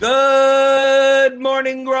Good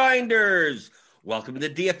morning, Grinders. Welcome to the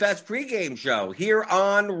DFS pregame show here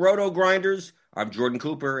on Roto Grinders. I'm Jordan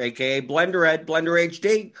Cooper, aka Blenderhead, Blender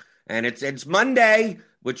HD, and it's Monday,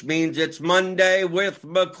 which means it's Monday with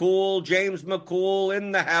McCool, James McCool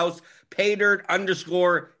in the house, Patered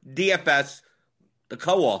 _ DFS, the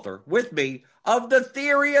co-author with me of The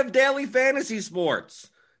Theory of Daily Fantasy Sports.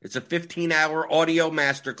 It's a 15-hour audio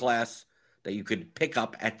masterclass that you could pick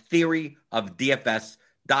up at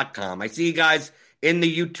theoryofdfs.com. I see you guys in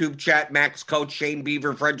the YouTube chat. Max Coach, Shane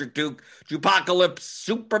Beaver, Frederick Duke, Jupocalypse,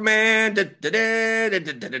 Superman,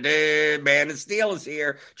 Man of Steel is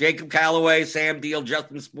here. Jacob Calloway, Sam Deal,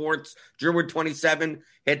 Justin Sports, Druid27.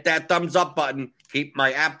 Hit that thumbs up button. Keep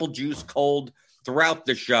my apple juice cold throughout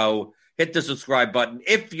the show. Hit the subscribe button.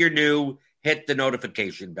 If you're new, hit the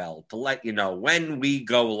notification bell to let you know when we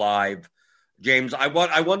go live. James, I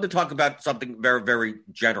wanted to talk about something very, very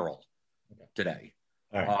general today.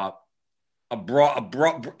 All right.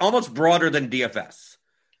 Almost broader than DFS.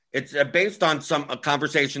 It's based on some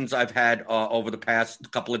conversations I've had over the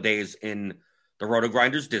past couple of days in the Roto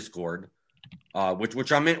Grinders Discord,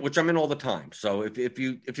 which I'm in all the time. So if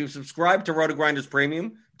you subscribe to Roto Grinders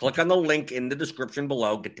Premium, click on the link in the description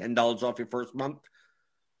below. Get $10 off your first month.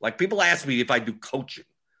 Like, people ask me if I do coaching.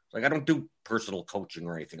 Like, I don't do personal coaching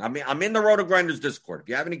or anything. I'm in the Roto Grinders Discord. If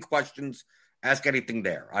you have any questions, ask anything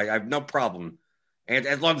there. I have no problem. And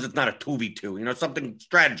as long as it's not a 2v2, something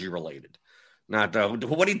strategy related. Not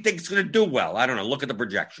what do you think is going to do well? I don't know. Look at the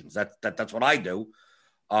projections. That's what I do.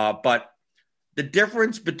 But the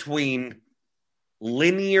difference between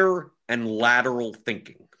linear and lateral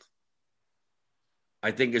thinking,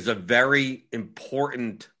 I think, is a very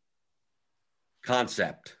important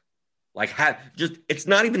concept. Like, it's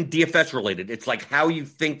not even DFS related. It's like how you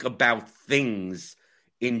think about things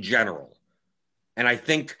in general. And I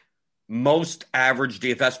think most average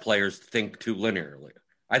DFS players think too linearly.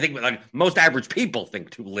 I think most average people think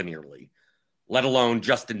too linearly, let alone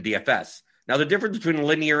just in DFS. Now, the difference between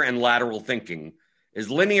linear and lateral thinking is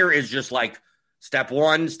linear is just like step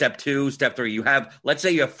 1, step 2, step 3. Let's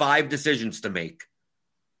say you have 5 decisions to make,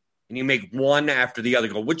 and you make one after the other.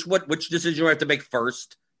 Go, which decision do I have to make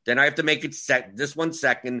first? Then I have to make it this one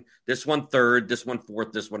second, this one third, this one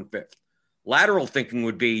fourth, this one fifth. Lateral thinking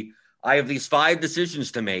would be, I have these 5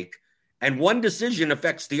 decisions to make, and one decision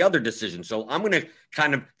affects the other decision. So I'm going to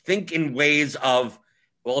kind of think in ways of,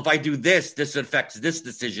 well, if I do this, this affects this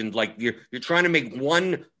decision. Like, you're trying to make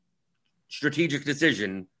one strategic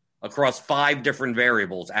decision across 5 different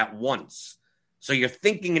variables at once. So you're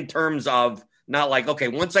thinking in terms of not like, okay,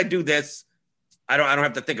 once I do this, I don't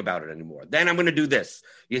have to think about it anymore. Then I'm going to do this.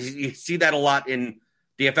 You see that a lot in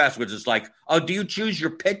DFS, which is like, oh, do you choose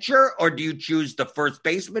your pitcher or do you choose the first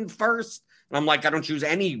baseman first? And I'm like, I don't choose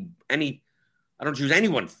anyone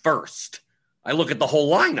first. I look at the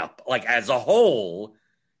whole lineup, like, as a whole.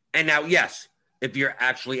 And now, yes, if you're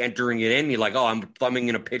actually entering it in, you're like, oh, I'm thumbing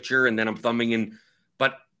in a pitcher and then I'm thumbing in,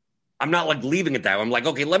 but I'm not like leaving it that way. I'm like,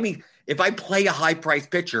 okay, if I play a high price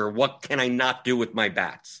pitcher, what can I not do with my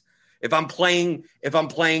bats? If I'm playing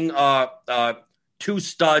 2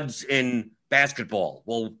 studs in basketball,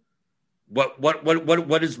 well,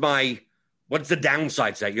 what's the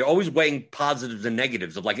downside to that? You're always weighing positives and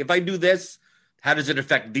negatives of, like, if I do this, how does it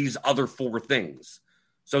affect these other 4 things?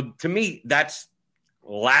 So to me, that's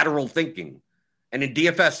lateral thinking. And in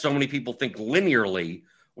DFS, so many people think linearly,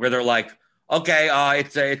 where they're like, okay,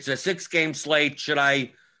 it's a 6-game slate. Should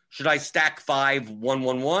I stack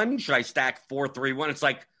 5-1-1-1? Should I stack 4-3-1? It's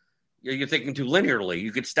like, you're thinking too linearly.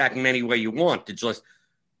 You could stack them any way you want. It's just,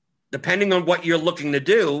 depending on what you're looking to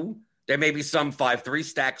do, there may be some 5-3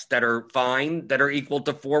 stacks that are fine, that are equal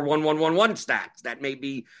to 4-1-1-1-1 stacks. That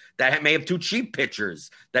may have 2 cheap pitchers.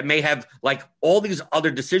 That may have, like, all these other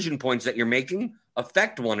decision points that you're making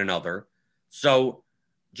affect one another. So,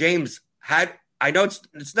 James, I know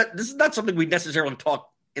this is not something we necessarily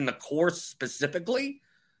talk in the course specifically.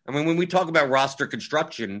 I mean, when we talk about roster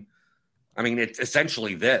construction, I mean, it's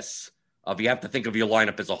essentially this. You have to think of your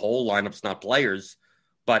lineup as a whole. Lineups, not players.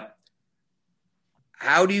 But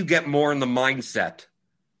how do you get more in the mindset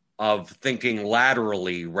of thinking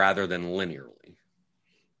laterally rather than linearly?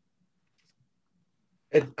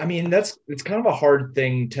 It's kind of a hard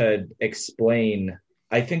thing to explain.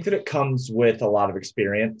 I think that it comes with a lot of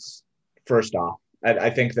experience, first off. I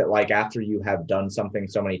think that, like, after you have done something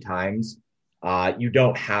so many times, you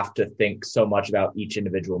don't have to think so much about each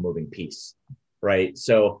individual moving piece, right?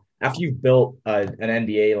 So after you've built an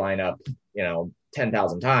NBA lineup,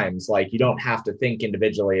 10,000 times, like, you don't have to think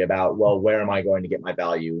individually about, well, where am I going to get my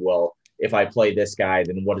value? Well, if I play this guy,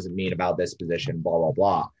 then what does it mean about this position? Blah, blah,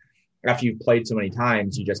 blah. after you've played so many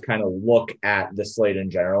times, you just kind of look at the slate in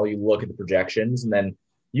general, you look at the projections, and then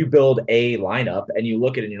you build a lineup and you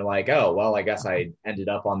look at it and you're like, oh, well, I guess I ended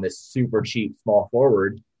up on this super cheap small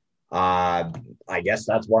forward. I guess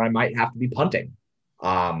that's where I might have to be punting.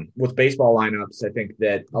 With baseball lineups, I think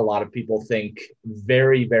that a lot of people think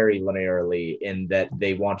very, very linearly in that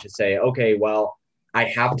they want to say, okay, well, I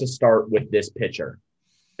have to start with this pitcher,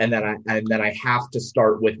 and then I have to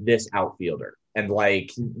start with this outfielder, and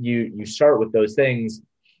like you start with those things,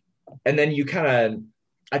 and then you kind of,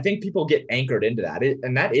 I think people get anchored into that,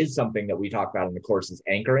 and that is something that we talk about in the course is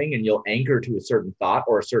anchoring, and you'll anchor to a certain thought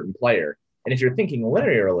or a certain player, and if you're thinking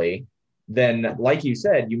linearly, then like you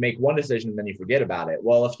said, you make one decision and then you forget about it.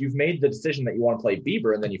 Well, if you've made the decision that you want to play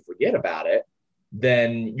Bieber and then you forget about it,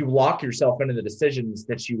 then you lock yourself into the decisions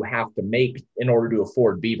that you have to make in order to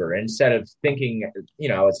afford Bieber instead of thinking,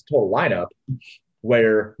 it's a total lineup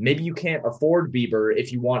where maybe you can't afford Bieber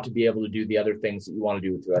if you want to be able to do the other things that you want to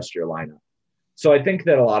do with the rest of your lineup. So I think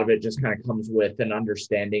that a lot of it just kind of comes with an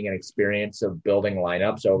understanding and experience of building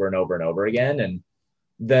lineups over and over and over again. And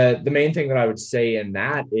the main thing that I would say in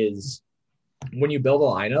that is when you build a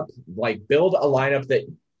lineup, like build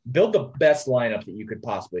the best lineup that you could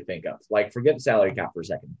possibly think of. Like forget the salary cap for a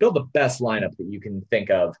second. Build the best lineup that you can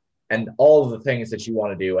think of and all of the things that you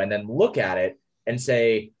want to do, and then look at it and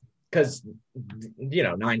say, because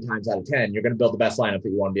 9 times out of 10, you're going to build the best lineup that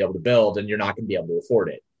you want to be able to build, and you're not going to be able to afford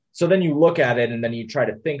it. So then you look at it and then you try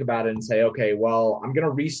to think about it and say, okay, well, I'm going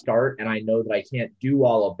to restart, and I know that I can't do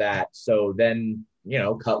all of that. So then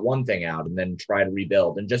cut one thing out and then try to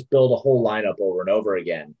rebuild and just build a whole lineup over and over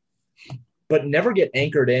again. But never get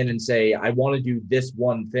anchored in and say, I want to do this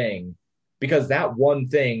one thing, because that one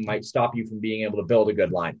thing might stop you from being able to build a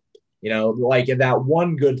good lineup. Like that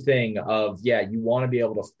one good thing of, you want to be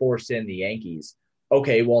able to force in the Yankees.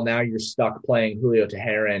 Okay, well, now you're stuck playing Julio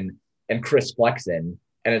Teheran and Chris Flexen.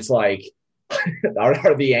 And it's like,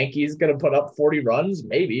 are the Yankees going to put up 40 runs?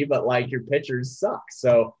 Maybe, but like your pitchers suck.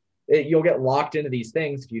 So you'll get locked into these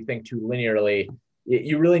things if you think too linearly.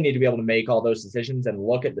 You really need to be able to make all those decisions and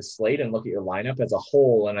look at the slate and look at your lineup as a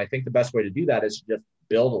whole. And I think the best way to do that is to just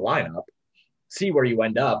build a lineup, see where you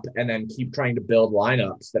end up, and then keep trying to build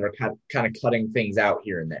lineups that are kind of cutting things out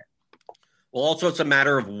here and there. Well, also it's a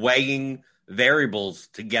matter of weighing variables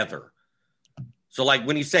together. So like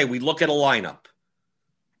when you say we look at a lineup,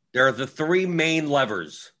 there are the 3 main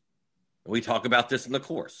levers. We talk about this in the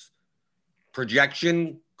course: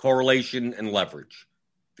 projection, correlation, and leverage.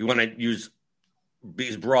 If you want to use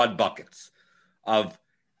these broad buckets of,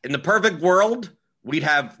 in the perfect world, we'd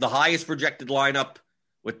have the highest projected lineup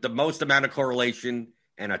with the most amount of correlation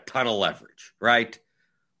and a ton of leverage, right?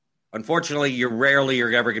 Unfortunately, you're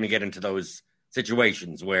ever going to get into those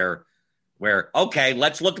situations where, okay,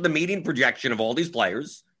 let's look at the median projection of all these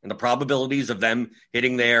players and the probabilities of them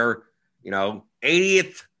hitting their,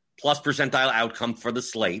 80th plus percentile outcome for the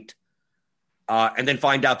slate. And then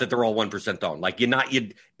find out that they're all 1% owned. Like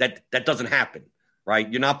that doesn't happen, right?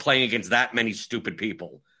 You're not playing against that many stupid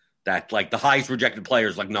people that like the highest projected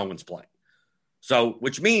players, like no one's playing. So,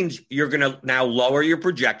 which means you're going to now lower your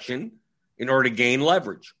projection in order to gain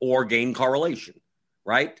leverage or gain correlation,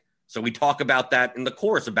 right? So we talk about that in the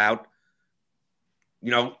course about,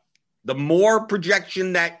 the more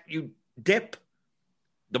projection that you dip,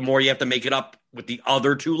 the more you have to make it up with the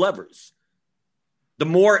other 2 levers. The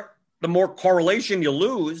more correlation you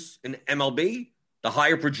lose in MLB, the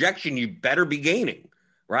higher projection you better be gaining,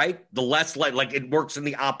 right? The less like it works in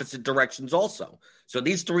the opposite directions also. So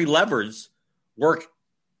these 3 levers work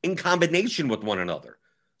in combination with one another.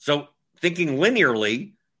 So thinking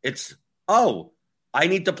linearly, it's, I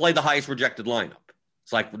need to play the highest projected lineup.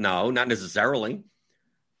 It's like, no, not necessarily.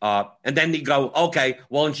 And then you go, okay,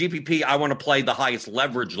 well, in GPP, I want to play the highest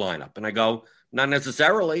leverage lineup. And I go, not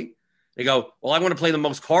necessarily. They go, well, I want to play the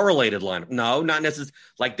most correlated lineup. No, not necessarily.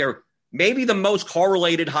 Like maybe the most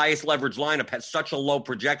correlated highest leverage lineup has such a low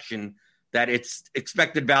projection that its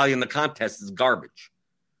expected value in the contest is garbage,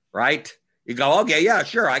 right? You go, okay, yeah,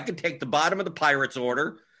 sure. I could take the bottom of the Pirates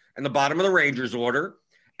order and the bottom of the Rangers order.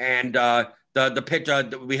 And the pitch,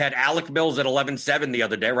 we had Alec Mills at 11-7 the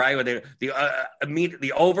other day, right? With the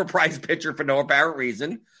overpriced pitcher for no apparent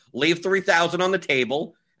reason. Leave 3,000 on the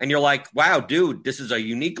table. And you're like, wow, dude, this is a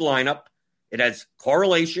unique lineup. It has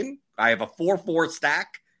correlation. I have a 4-4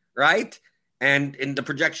 stack, right? And the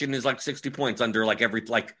projection is like 60 points under like every,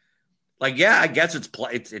 yeah, I guess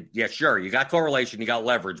yeah, sure. You got correlation, you got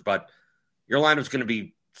leverage, but your lineup's going to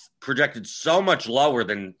be projected so much lower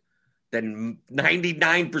than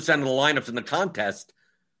 99% of the lineups in the contest.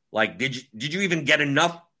 Like, did you even get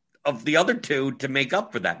enough of the other 2 to make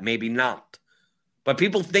up for that? Maybe not. But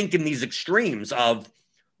people think in these extremes of,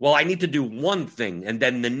 well, I need to do one thing and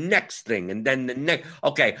then the next thing and then the next.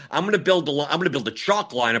 Okay, I'm going to build a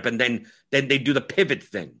chalk lineup, and then they do the pivot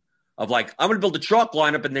thing of like, I'm going to build a chalk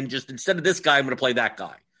lineup, and then just instead of this guy, I'm going to play that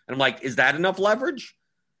guy. And I'm like, is that enough leverage?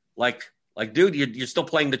 Like, dude, you're still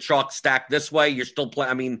playing the chalk stack this way. You're still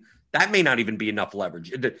playing. I mean, that may not even be enough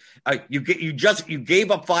leverage. You gave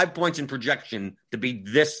up 5 points in projection to be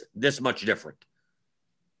this much different.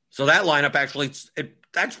 So that lineup that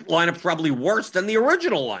lineup's probably worse than the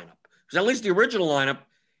original lineup, because at least the original lineup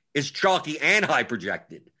is chalky and high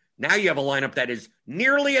projected. Now you have a lineup that is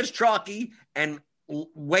nearly as chalky and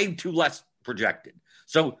way too less projected.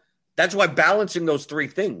 So that's why balancing those three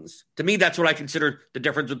things, to me, that's what I consider the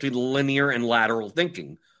difference between linear and lateral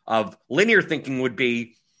thinking. Of linear thinking would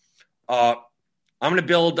be, I'm going to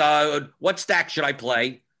build, what stack should I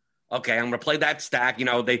play? Okay, I'm going to play that stack. They're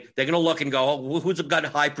going to look and go, oh, who's got a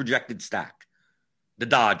high projected stack? The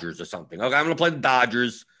Dodgers or something. Okay, I'm going to play the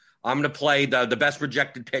Dodgers. I'm going to play the best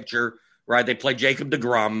projected pitcher, right? They play Jacob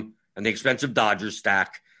deGrom and the expensive Dodgers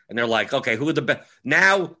stack. And they're like, okay, who are the best?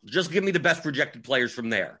 Now, just give me the best projected players from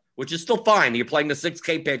there, which is still fine. You're playing the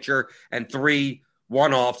 6K pitcher and 3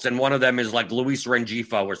 one-offs, and one of them is like Luis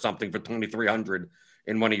Rengifo or something for 2,300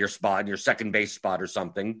 in one of your second base spot or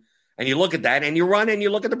something. And you look at that, and you run and you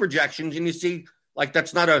look at the projections, and you see like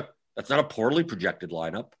that's not a poorly projected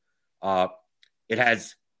lineup. It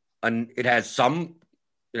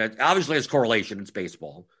obviously has correlation. It's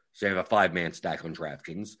baseball, so you have a 5-man stack on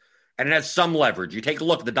DraftKings, and it has some leverage. You take a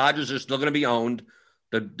look; the Dodgers are still going to be owned.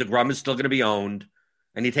 The DeGrom is still going to be owned,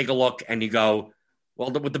 and you take a look and you go, well,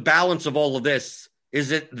 with the balance of all of this,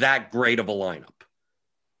 is it that great of a lineup?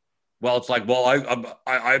 Well, it's like, well,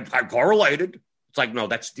 I correlated. It's like, no,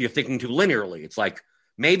 you're thinking too linearly. It's like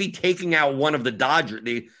maybe taking out one of the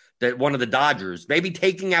Dodgers, maybe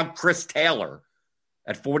taking out Chris Taylor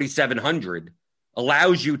at 4,700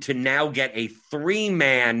 allows you to now get a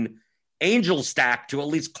 3-man Angel stack to at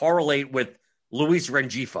least correlate with Luis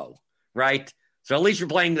Rengifo, right? So at least you're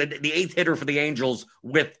playing the 8th hitter for the Angels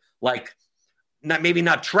with like, maybe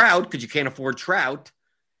not Trout because you can't afford Trout.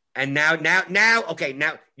 And now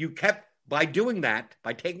you kept, by doing that,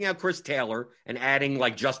 by taking out Chris Taylor and adding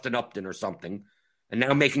like Justin Upton or something, and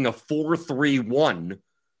now making a 4-3-1,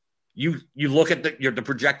 you look at the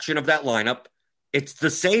projection of that lineup. It's the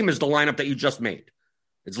same as the lineup that you just made.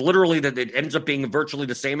 It's literally that it ends up being virtually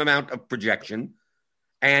the same amount of projection,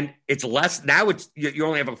 and it's less. Now you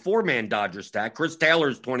only have a 4-man Dodger stack. Chris Taylor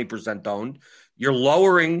is 20% owned. You're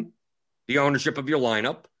lowering the ownership of your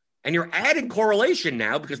lineup. And you're adding correlation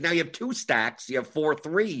now because now you have 2 stacks. You have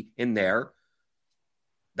 4-3 in there.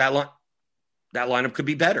 That lineup could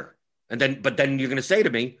be better. But then you're going to say to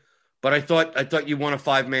me, but I thought you want a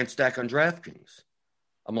 5-man stack on DraftKings.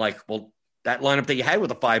 I'm like, well, that lineup that you had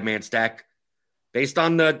with a 5-man stack, based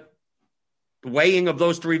on the weighing of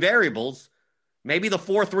those 3 variables, maybe the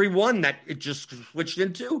 4-3-1 that it just switched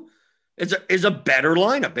into is a better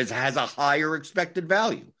lineup. It has a higher expected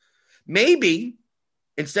value. Maybe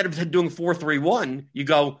instead of doing 4-3-1, you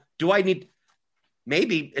go,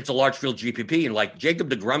 maybe it's a large field GPP, and like Jacob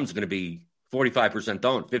deGrom is going to be 45%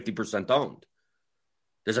 owned, 50% owned.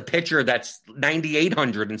 There's a pitcher that's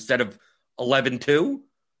 9,800 instead of 11,200,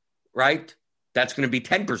 right? That's going to be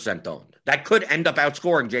 10% owned. That could end up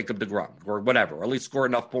outscoring Jacob deGrom or whatever, or at least score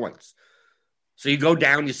enough points. So you go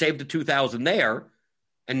down, you save the 2,000 there,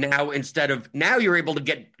 and now you're able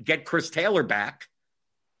to get Chris Taylor back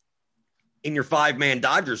in your 5-man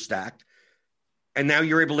Dodgers stack, and now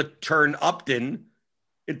you're able to turn Upton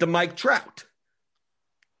into Mike Trout.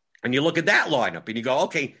 And you look at that lineup, and you go,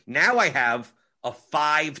 okay, now I have a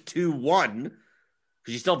 5-2-1, because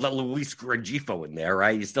you still have that Luis Rengifo in there,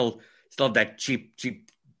 right? You still have that cheap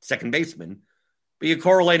second baseman. But you're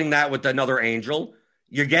correlating that with another Angel.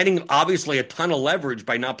 You're getting, obviously, a ton of leverage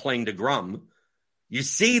by not playing deGrom. You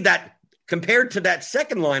see that compared to that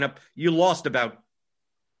second lineup, you lost about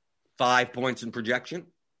 5 points in projection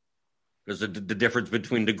because of the difference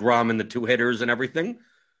between deGrom and the 2 hitters and everything.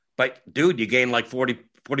 But, dude, you gain like 40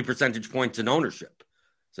 percentage points in ownership.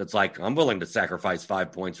 So it's like, I'm willing to sacrifice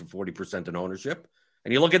 5 points for 40% in ownership.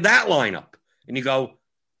 And you look at that lineup and you go,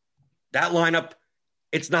 that lineup,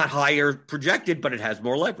 it's not higher projected, but it has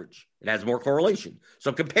more leverage. It has more correlation.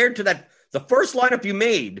 So compared to that, the first lineup you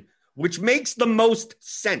made, which makes the most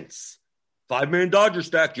sense, 5-man Dodger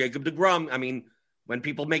stack, Jacob deGrom. I mean, when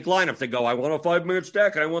people make lineups, they go, I want a 5-man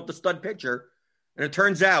stack and I want the stud pitcher. And it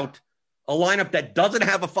turns out a lineup that doesn't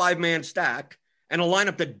have a 5-man stack and a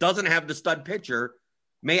lineup that doesn't have the stud pitcher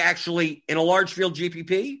may actually, in a large field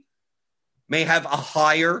GPP, may have a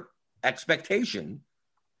higher expectation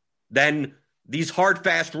than these hard,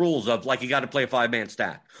 fast rules of like you got to play a 5-man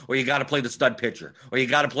stack, or you got to play the stud pitcher, or you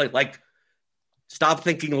got to play stop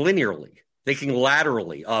thinking linearly, thinking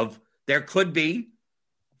laterally of there could be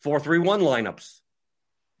 4-3-1 lineups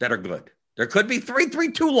that are good. There could be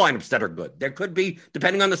 3-3-2 lineups that are good. There could be,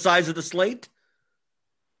 depending on the size of the slate,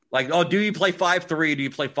 like, oh, do you play 5-3? Do you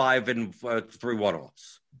play 5 and 3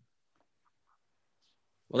 one-offs?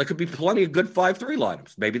 Well, there could be plenty of good 5-3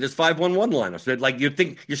 lineups. Maybe there's 5-1-1 lineups. Like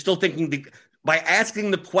you're still thinking by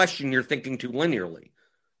asking the question, you're thinking too linearly.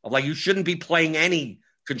 Of like you shouldn't be playing any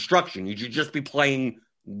construction. You should just be playing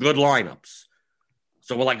good lineups.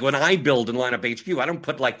 So like when I build in lineup HQ, I don't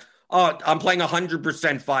put like, oh, I'm playing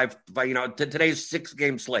 100% 5, today's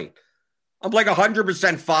 6-game slate. I'm playing 100%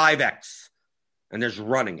 5X and just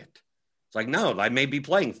running it. It's like, no, I may be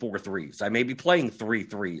playing 4 threes. I may be playing 3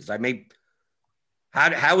 threes.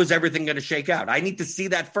 How is everything going to shake out? I need to see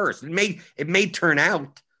that first. It may turn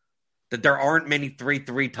out that there aren't many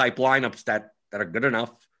 3-3 type lineups that are good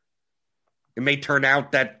enough. It may turn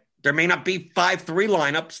out that there may not be 5-3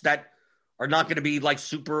 lineups that are not going to be like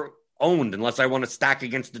super owned unless I want to stack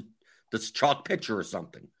against this chalk pitcher or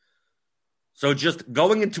something. So just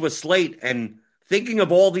going into a slate and thinking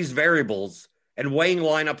of all these variables and weighing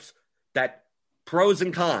lineups, that pros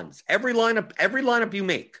and cons. Every lineup you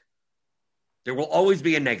make, there will always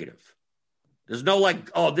be a negative. There's no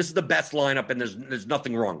like, oh, this is the best lineup and there's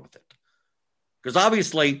nothing wrong with it. Because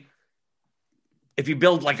obviously, if you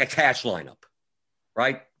build like a cash lineup,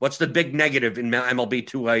 right? What's the big negative in MLB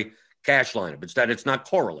to a cash lineup? It's that it's not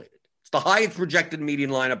correlated. It's the highest projected median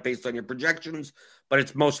lineup based on your projections, but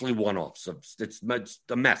it's mostly one-offs. It's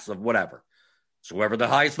a mess of whatever. So whoever the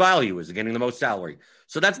highest value is getting the most salary.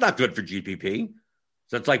 So that's not good for GPP.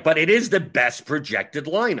 So it's like, but it is the best projected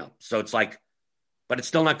lineup. So it's like, but it's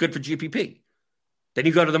still not good for GPP. Then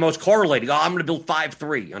you go to the most correlating. Oh, I'm going to build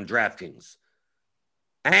 5-3 on DraftKings.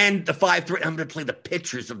 And the 5-3, I'm going to play the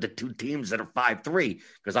pitchers of the two teams that are 5-3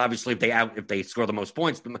 because obviously if they score the most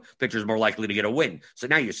points, the pitcher's more likely to get a win. So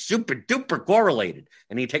now you're super duper correlated,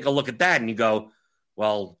 and you take a look at that and you go,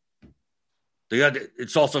 well,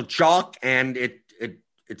 it's also chalk and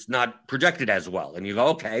it's not projected as well. And you go,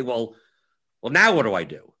 okay, well, now what do I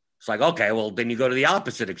do? It's like, okay, well, then you go to the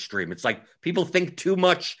opposite extreme. It's like people think too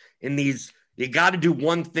much in these. You got to do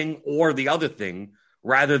one thing or the other thing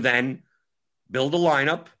rather than build a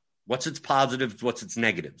lineup. What's its positives? What's its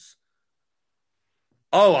negatives?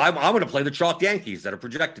 Oh, I'm going to play the chalk Yankees that are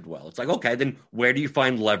projected well. It's like, okay, then where do you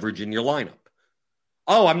find leverage in your lineup?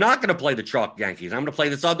 Oh, I'm not going to play the chalk Yankees. I'm going to play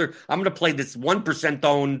this 1%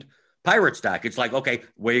 owned Pirate stack. It's like, okay,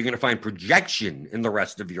 where are you going to find projection in the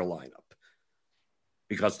rest of your lineup?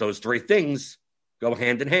 Because those three things go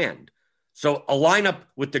hand in hand. So a lineup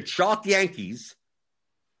with the chalk Yankees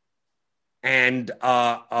and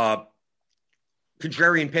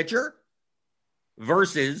contrarian pitcher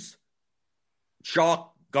versus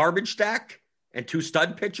chalk garbage stack and 2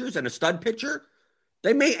 stud pitchers and a stud pitcher,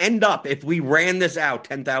 they may end up, if we ran this out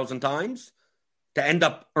 10,000 times, to end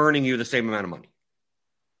up earning you the same amount of money,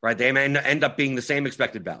 right? They may end up being the same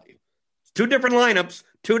expected value. It's 2 different lineups,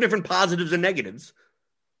 2 different positives and negatives.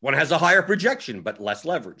 One has a higher projection, but less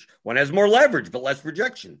leverage. One has more leverage, but less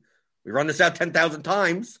projection. We run this out 10,000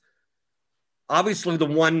 times. Obviously, the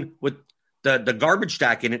one with the garbage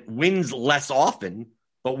stack in it wins less often,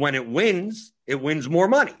 but when it wins more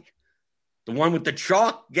money. The one with the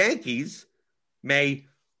chalk Yankees may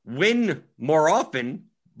win more often,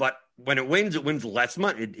 but when it wins less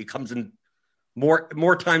money. It comes in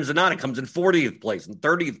more times than not. It comes in 40th place and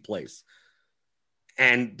 30th place.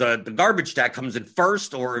 And the garbage stack comes in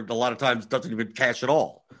first, or a lot of times doesn't even cash at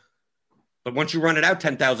all. But once you run it out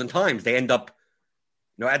 10,000 times, they end up,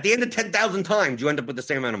 at the end of 10,000 times, you end up with the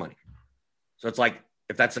same amount of money. So it's like,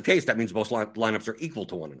 if that's the case, that means most lineups are equal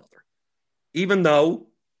to one another, even though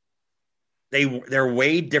they're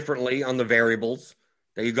weighed differently on the variables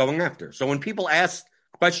that you're going after. So when people ask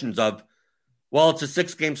questions of, well, it's a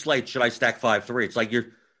 6-game slate, should I stack 5-3? It's like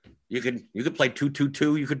you could play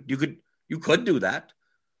 2-2-2. You could do that.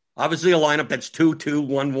 Obviously, a lineup that's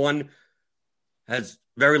 2-2-1-1 has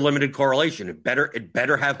very limited correlation. It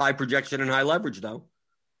better have high projection and high leverage, though,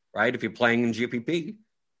 right? If you're playing in GPP,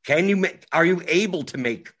 are you able to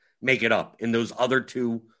make it up in those other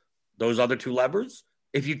two levers?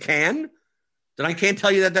 If you can, then I can't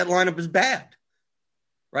tell you that lineup is bad,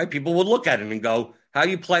 right? People would look at it and go, "How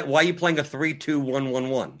you play? Why are you playing a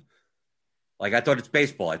 3-2-1-1-1?" Like, I thought it's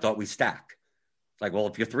baseball. I thought we stack. Like, well,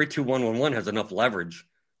 if your 3-2-1-1-1 has enough leverage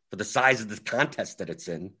for the size of this contest that it's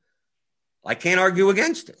in, I can't argue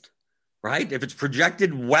against it, right? If it's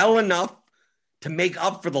projected well enough to make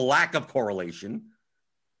up for the lack of correlation,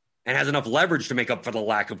 and has enough leverage to make up for the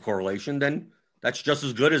lack of correlation, then that's just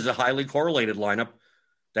as good as a highly correlated lineup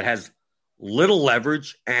that has little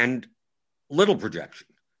leverage and little projection.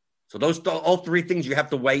 So those all three things you have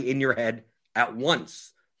to weigh in your head at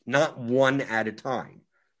once, not one at a time.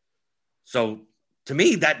 So to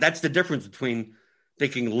me, that's the difference between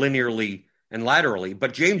thinking linearly and laterally.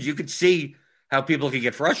 But James, you could see how people could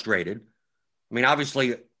get frustrated. I mean,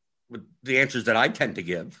 obviously, with the answers that I tend to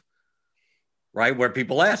give, right, where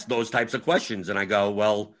people ask those types of questions, and I go,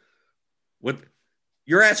 well,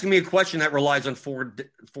 you're asking me a question that relies on four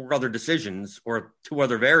other decisions or two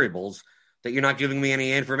other variables that you're not giving me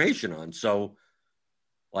any information on. So,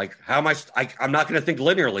 like, how am I'm not going to think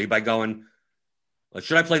linearly by going, well,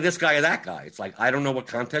 should I play this guy or that guy? It's like, I don't know what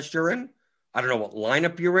contest you're in. I don't know what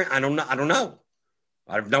lineup you're in. I don't know.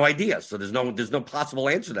 I have no idea. So there's no possible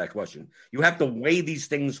answer to that question. You have to weigh these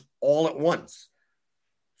things all at once.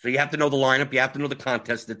 So you have to know the lineup. You have to know the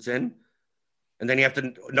contest it's in. And then you have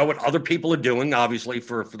to know what other people are doing, obviously,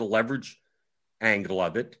 for the leverage angle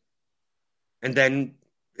of it. And then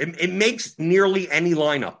it makes nearly any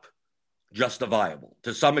lineup justifiable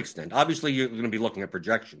to some extent. Obviously, you're going to be looking at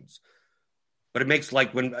projections. But it makes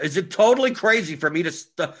is it totally crazy for me to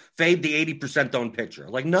fade the 80% owned pitcher?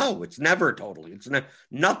 Like, no, it's never totally.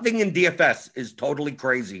 Nothing in DFS is totally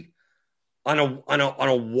crazy on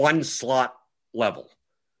a one slot level,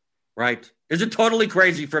 right? Is it totally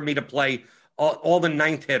crazy for me to play all the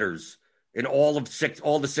ninth hitters in all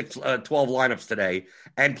the 12 lineups today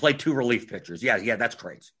and play two relief pitchers? Yeah, that's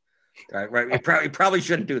crazy. Right. You probably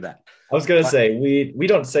shouldn't do that. I was going to say, we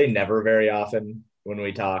don't say never very often when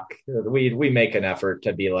we talk. We make an effort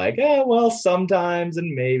to be like, well, sometimes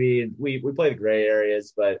and maybe we play the gray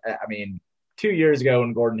areas. But I mean, 2 years ago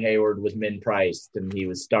when Gordon Hayward was min-priced and he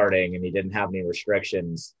was starting and he didn't have any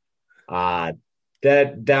restrictions, that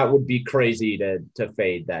would be crazy to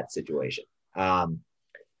fade that situation.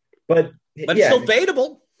 But it's still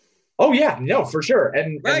fadeable. Oh, yeah, no, for sure.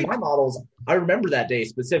 And right. And my models, I remember that day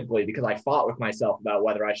specifically because I fought with myself about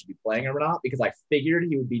whether I should be playing him or not, because I figured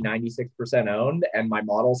he would be 96% owned, and my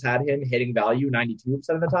models had him hitting value 92%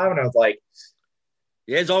 of the time. And I was like,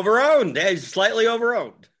 he's over-owned. He's slightly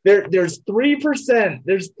over-owned. There's 3%.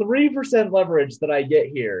 There's 3% leverage that I get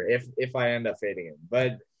here if I end up fading him.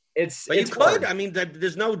 But it's you could. hard. I mean,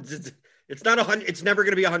 there's no. It's not 100. It's never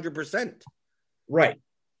going to be 100%. Right.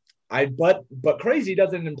 But crazy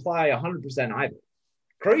doesn't imply 100% either.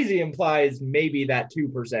 Crazy implies maybe that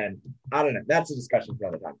 2%. I don't know. That's a discussion for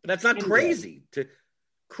another time. But that's not crazy.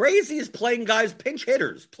 Crazy is playing guys pinch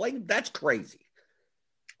hitters. That's crazy.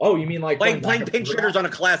 Oh, you mean like playing pinch hitters on a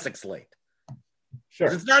classic slate? Sure.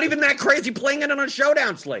 It's not even that crazy playing it on a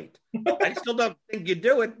showdown slate. I still don't think you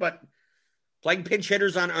do it, but playing pinch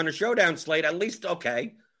hitters on a showdown slate, at least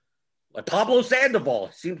okay. Like Pablo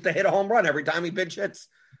Sandoval seems to hit a home run every time he pinch hits.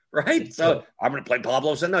 Right? So I'm going to play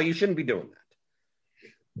Pablo. So no, you shouldn't be doing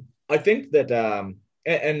that. I think that,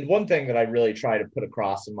 and one thing that I really try to put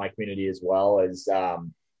across in my community as well is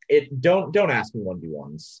don't ask me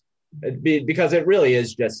 1v1s because it really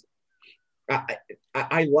is just,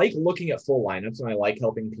 I like looking at full lineups and I like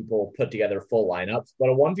helping people put together full lineups, but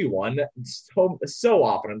a 1v1 so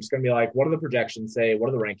often I'm just going to be like, what do the projections say?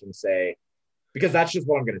 What do the rankings say? Because that's just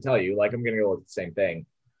what I'm going to tell you. Like, I'm going to go with the same thing.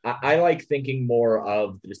 I like thinking more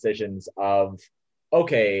of the decisions of,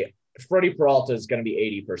 okay, Freddie Peralta is going to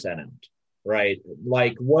be 80% owned, right?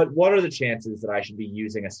 Like, what are the chances that I should be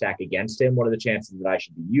using a stack against him? What are the chances that I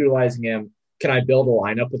should be utilizing him? Can I build a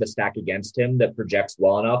lineup with a stack against him that projects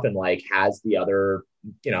well enough and like has the other,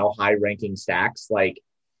 high ranking stacks? Like,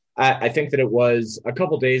 I think that it was a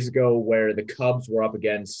couple days ago where the Cubs were up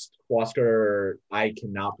against Huascar. I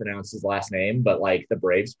cannot pronounce his last name, but like the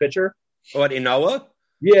Braves pitcher. What, Inoa?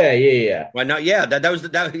 Yeah. Well, no, yeah, that was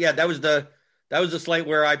the slate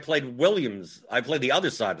where I played Williams. I played the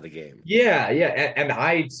other side of the game. Yeah, and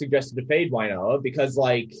I suggested to fade Wainoa because,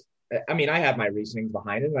 like, I mean, I have my reasonings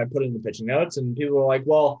behind it, and I put it in the pitching notes, and people were like,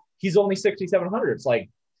 "Well, he's only 6,700." It's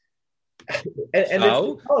like, and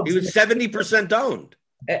he was 70% owned.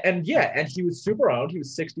 And he was super owned. He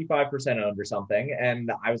was 65% owned or something.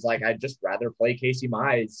 And I was like, I'd just rather play Casey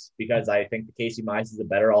Mize because I think the Casey Mize is a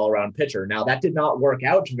better all-around pitcher. Now, that did not work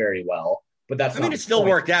out very well, but that's it still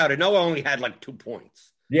worked out. And Noah only had like 2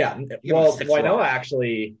 points. Yeah. Well, Wainoa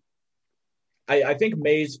actually, I think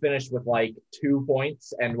Mays finished with like 2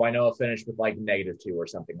 points and Wainoa finished with like -2 or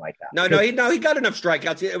something like that. No, he got enough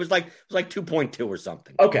strikeouts. It was like 2.2 or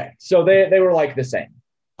something. Okay. So they were like the same.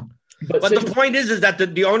 But the point is that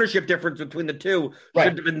the ownership difference between the two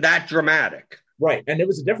shouldn't have been that dramatic. Right. And it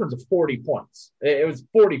was a difference of 40 points. It was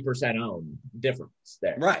 40% owned difference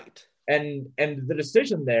there. Right. And the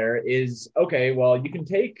decision there is, okay, well, you can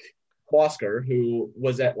take Bosker, who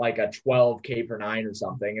was at like a 12 K per nine or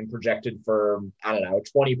something and projected for, I don't know,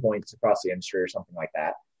 20 points across the industry or something like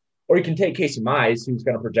that. Or you can take Casey Mize, who's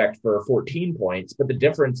going to project for 14 points, but the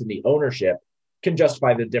difference in the ownership can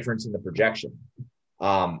justify the difference in the projection.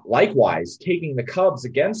 Likewise, taking the Cubs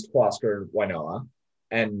against Bosker and Wainoa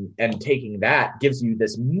and taking that gives you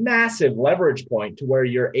this massive leverage point to where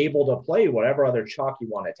you're able to play whatever other chalk you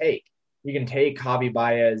want to take. You can take Javi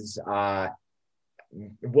Baez,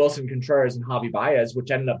 Wilson Contreras and Javi Baez,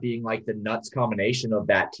 which ended up being like the nuts combination of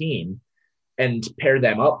that team, and pair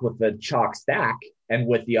them up with the chalk stack and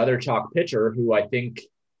with the other chalk pitcher who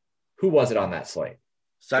was it on that slate?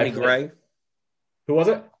 Sonny Gray. Who was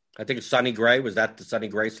it? I think it's Sonny Gray. Was that the Sonny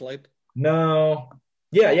Gray slate? No.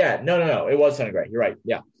 Yeah. No. It was Sonny Gray. You're right.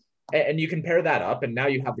 Yeah. And you can pair that up, and now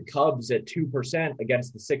you have the Cubs at 2%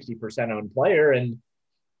 against the 60% owned player, and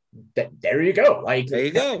there you go. Like, there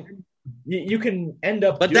you go. You can end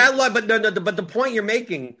up. But the point you're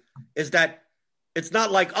making is that it's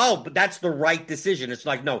not like, oh, but that's the right decision. It's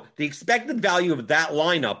like, no, the expected value of that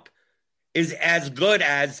lineup is as good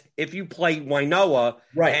as if you play Wainoa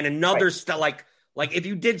and another like if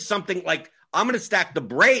you did something like, I'm going to stack the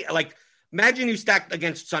Bray. Like, imagine you stacked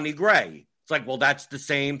against Sonny Gray. It's like, well, that's the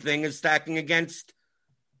same thing as stacking against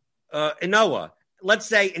Inoa. Let's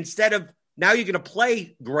say instead of, now you're going to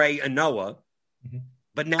play Gray Inoa,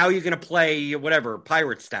 but now you're going to play whatever,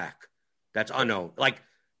 Pirate stack. That's unknown. Like,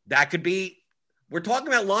 that could be, we're talking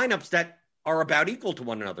about lineups that are about equal to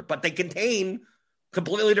one another, but they contain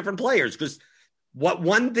completely different players, because what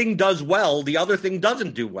one thing does well, the other thing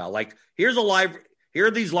doesn't do well. Like, here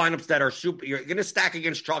are these lineups that are super, you're going to stack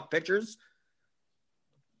against chalk pitchers,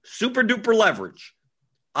 super duper leverage.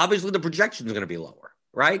 Obviously the projection is going to be lower,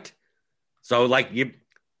 right? So like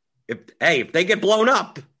if they get blown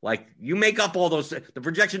up, like, you make up all those, the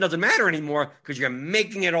projection doesn't matter anymore because you're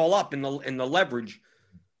making it all up in the leverage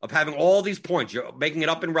of having all these points. You're making it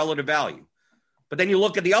up in relative value. But then you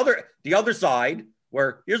look at the other side,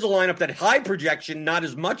 where here's a lineup that high projection, not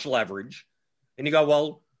as much leverage. And you go,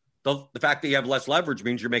 well, the fact that you have less leverage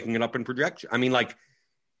means you're making it up in projection. I mean, like,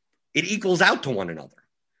 it equals out to one another.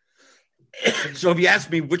 So if you ask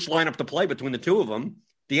me which lineup to play between the two of them,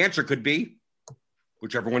 the answer could be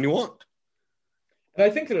whichever one you want. And I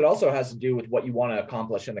think that it also has to do with what you want to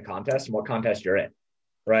accomplish in the contest and what contest you're in,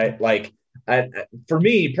 right? Like, for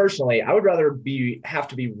me personally, I would rather have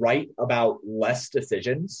to be right about less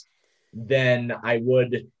decisions than I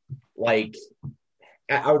would like.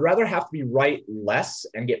 I would rather have to be right less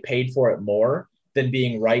and get paid for it more than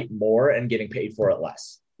being right more and getting paid for it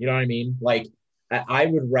less. You know what I mean? Like, I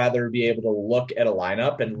would rather be able to look at a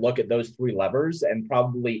lineup and look at those three levers and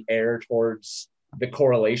probably err towards the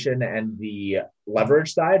correlation and the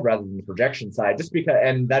leverage side rather than the projection side, just because,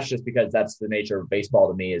 and that's just because that's the nature of baseball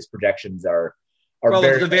to me, is projections are well,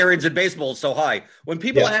 the variance in baseball is so high. When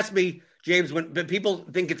people ask me, James, when people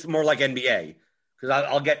think it's more like NBA, because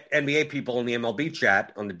I'll get NBA people in the MLB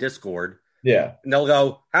chat on the Discord. Yeah. And they'll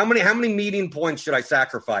go, how many median points should I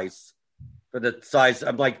sacrifice for the size?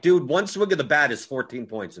 I'm like, dude, one swing of the bat is 14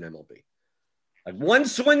 points in MLB. Like, one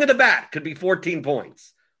swing of the bat could be 14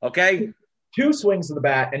 points. Okay. 2 swings of the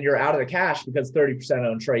bat and you're out of the cash because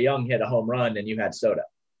 30% on Trae Young hit a home run and you had Soto.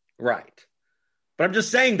 Right. But I'm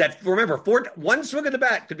just saying that, remember, one swing of the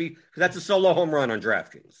bat could be, because that's a solo home run on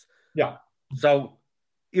DraftKings. Yeah. So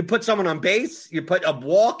you put someone on base, you put a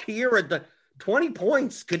walk here at the 20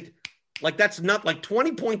 points could, like, that's not like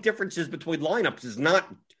 20-point differences between lineups is not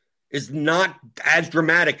as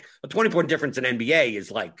dramatic. A 20-point difference in NBA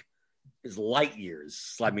is light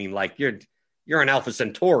years. I mean, like, you're an Alpha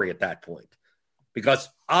Centauri at that point, because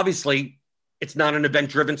obviously it's not an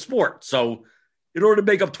event-driven sport. So in order to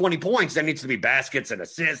make up 20 points, there needs to be baskets and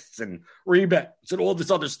assists and rebounds and all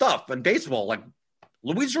this other stuff. And baseball, like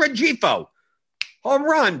Luis Rengifo, home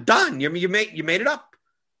run, done. You made it up.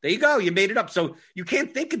 There you go. You made it up. So you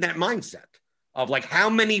can't think in that mindset of like, how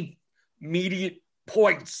many median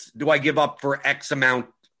points do I give up for X amount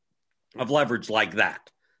of leverage like that?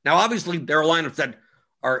 Now, obviously, there are lineups that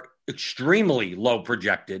are extremely low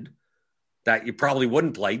projected that you probably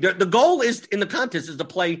wouldn't play. The goal is in the contest is to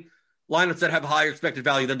play lineups that have higher expected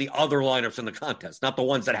value than the other lineups in the contest, not the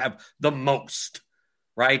ones that have the most,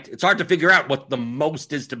 right? It's hard to figure out what the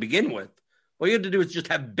most is to begin with. What you have to do is just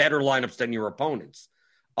have better lineups than your opponents.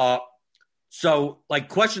 So like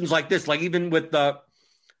questions like this, like even with the,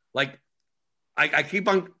 like, I keep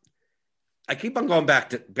on going back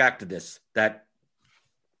to this, that,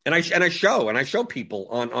 and I show people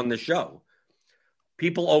on the show,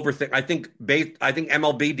 people overthink. I think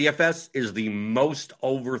MLB DFS is the most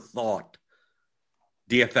overthought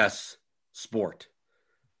DFS sport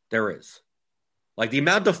there is. Like the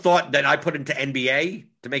amount of thought that I put into NBA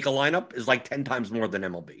to make a lineup is like 10 times more than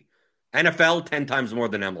MLB. NFL, 10 times more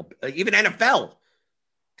than MLB. Even NFL,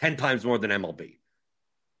 10 times more than MLB.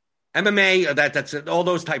 MMA, that's all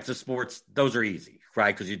those types of sports, those are easy,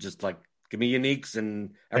 right? Because you just like, give me uniques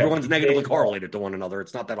and everyone's negatively correlated to one another.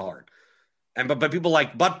 It's not that hard. But people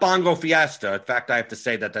like Butt Bongo Fiesta, in fact, I have to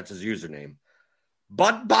say that that's his username.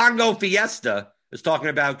 Butt Bongo Fiesta is talking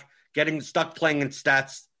about getting stuck playing in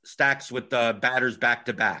stacks with batters back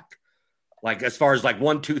to back. Like as far as like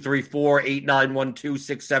 1, 2, 3, 4, 8, 9, 1, 2,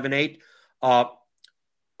 6, 7, 8. I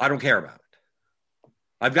don't care about it.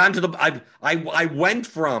 I've gotten to the I went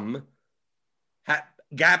from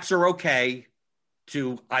gaps are okay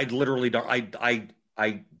to I literally don't I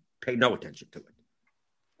pay no attention to it.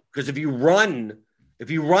 Because if you run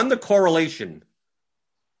the correlation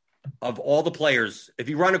of all the players, if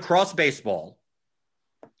you run across baseball,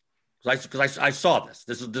 because I saw this.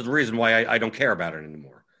 This is the reason why I don't care about it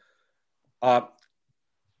anymore.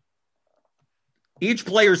 Each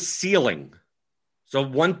player's ceiling, so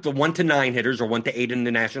the 1 to 9 hitters or 1 to 8 in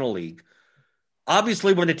the National League.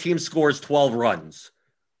 Obviously, when a team scores 12 runs,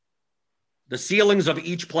 the ceilings of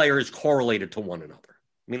each player is correlated to one another.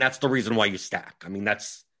 I mean, that's the reason why you stack. I mean,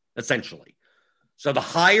 that's essentially. So the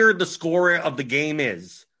higher the score of the game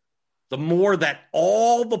is, the more that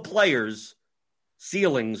all the players'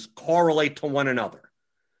 ceilings correlate to one another.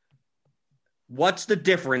 What's the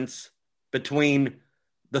difference between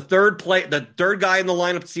the third guy in the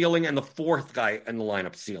lineup ceiling and the fourth guy in the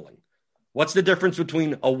lineup ceiling? What's the difference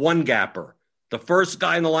between a one gapper, the first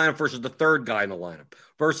guy in the lineup versus the third guy in the lineup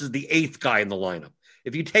versus the eighth guy in the lineup?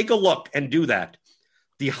 If you take a look and do that,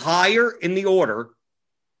 the higher in the order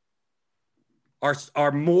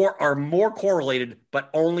are more correlated, but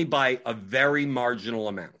only by a very marginal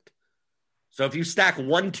amount. So if you stack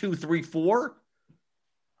 1, 2, 3, 4,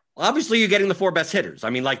 obviously you're getting the 4 best hitters. I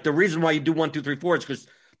mean, like the reason why you do 1, 2, 3, 4 is because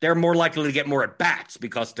they're more likely to get more at bats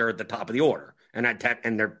because they're at the top of the order, and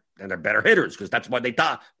they're better hitters because that's why they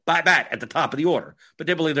bat at the top of the order. But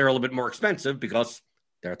typically they're a little bit more expensive because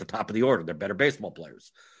they're at the top of the order. They're better baseball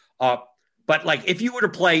players. But like if you were to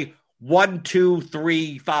play 1, 2,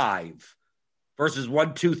 3, 5 versus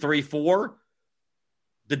 1, 2, 3, 4,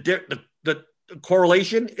 the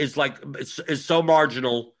correlation is like is so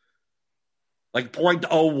marginal, like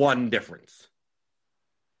 0.01 difference.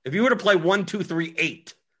 If you were to play 1, 2, 3,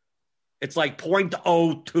 8, it's like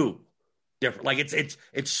 0.02 different. Like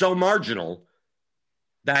it's so marginal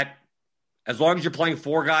that as long as you're playing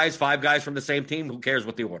 4 guys, 5 guys from the same team, who cares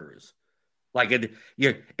what the order is? Like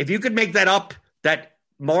if you could make that up, that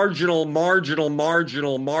marginal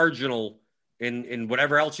in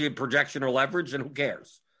whatever else you have projection or leverage, then who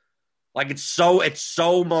cares? Like it's so you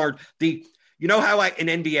know how in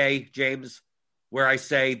NBA, James, where I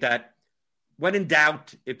say that when in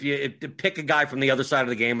doubt, if you pick a guy from the other side of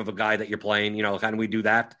the game of a guy that you're playing, you know, kind of we do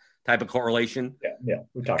that type of correlation. Yeah.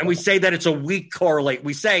 We say that it's a weak correlate.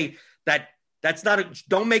 We say that that's not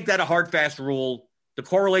don't make that a hard, fast rule. The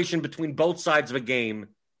correlation between both sides of a game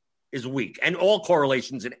is weak. And all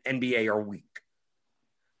correlations in NBA are weak.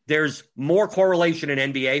 There's more correlation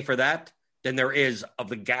in NBA for that than there is of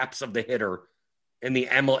the gaps of the hitter in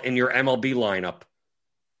your MLB lineup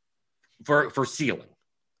for ceiling.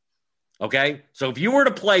 Okay? So if you were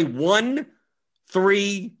to play 1,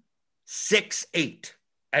 3, 6, 8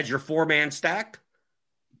 as your 4-man stack,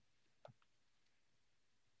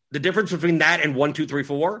 the difference between that and 1, 2, 3,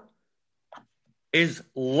 4 is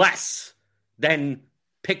less than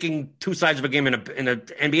picking 2 sides of a game in an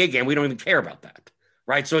NBA game. We don't even care about that,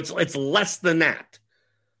 right? So it's less than that.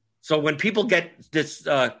 So when people get this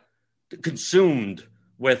consumed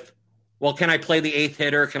with, well, can I play the 8th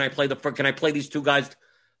hitter? Can I play these 2 guys?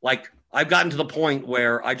 Like I've gotten to the point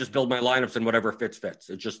where I just build my lineups and whatever fits.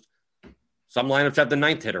 It's just some lineups have the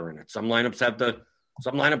 9th hitter in it. Some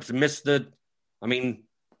lineups miss the. I mean,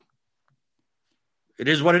 it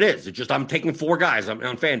is what it is. It's just I'm taking 4 guys on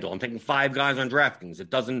FanDuel. I'm taking 5 guys on DraftKings.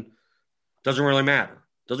 It doesn't really matter.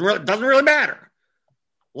 Doesn't really matter.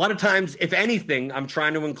 A lot of times, if anything, I'm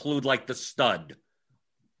trying to include like the stud.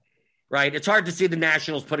 Right? It's hard to see the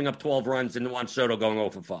Nationals putting up 12 runs and Juan Soto going 0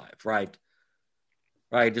 for 5, right?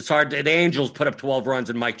 Right? It's hard. The Angels put up 12 runs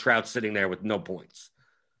and Mike Trout sitting there with no points.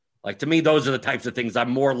 Like to me, those are the types of things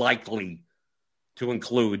I'm more likely to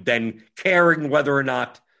include than caring whether or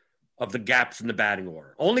not of the gaps in the batting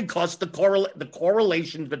order. Only because the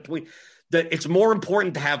correlations between it's more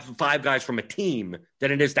important to have 5 guys from a team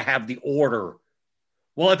than it is to have the order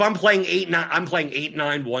Well, if I'm playing 8-9, I'm playing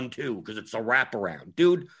 8-9-1-2 because it's a wraparound.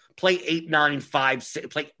 Dude, play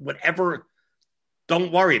 8-9-5-6, play whatever.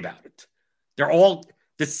 Don't worry about it. They're all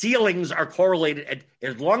the ceilings are correlated. And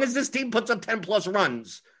as long as this team puts up 10 plus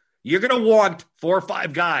runs, you're going to want 4 or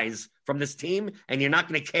 5 guys from this team, and you're not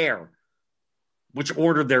going to care which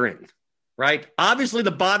order they're in, right? Obviously,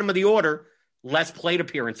 the bottom of the order, less plate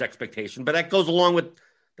appearance expectation, but that goes along with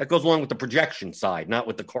the projection side, not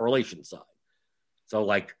with the correlation side. So,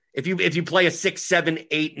 like, if you play a 6, 7,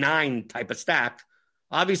 8, 9 type of stack,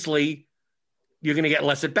 obviously you're going to get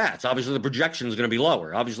less at bats. Obviously, the projection is going to be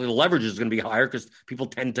lower. Obviously, the leverage is going to be higher because people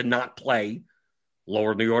tend to not play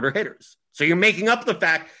lower in the order hitters. So you're making up the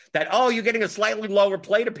fact that, you're getting a slightly lower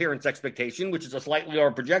plate appearance expectation, which is a slightly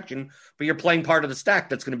lower projection, but you're playing part of the stack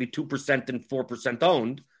that's going to be 2% and 4%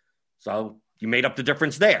 owned. So you made up the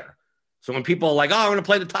difference there. So when people are like, I'm going to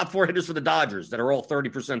play the top 4 hitters for the Dodgers that are all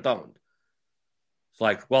 30% owned. It's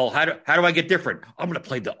like, well, how do I get different? I'm going to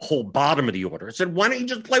play the whole bottom of the order. I said, why don't you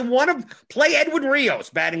just play Edwin Rios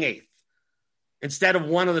batting 8th instead of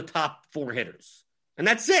one of the top 4 hitters? And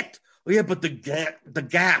that's it. Oh, yeah, but the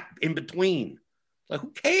gap in between. Like,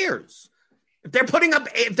 who cares? If they're putting up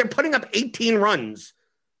 18 runs,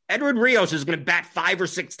 Edwin Rios is going to bat 5 or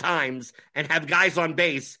 6 times and have guys on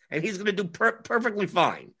base, and he's going to do perfectly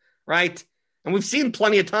fine, right? And we've seen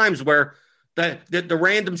plenty of times where the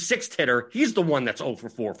random 6th hitter, he's the one that's 0 for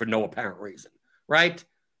 4 for no apparent reason, right?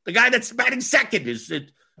 The guy that's batting second is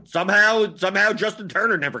somehow Justin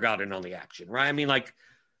Turner never got in on the action, right? I mean, like,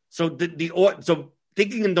 so so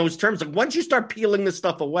thinking in those terms, like, once you start peeling this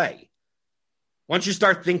stuff away, once you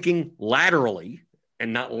start thinking laterally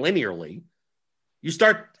and not linearly, you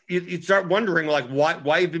start wondering, like,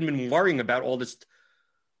 why have you been worrying about all this?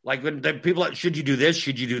 Like, when the people, should you do this?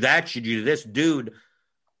 Should you do that? Should you do this? Dude,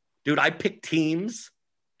 I pick teams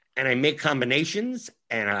and I make combinations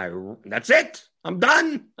and that's it. I'm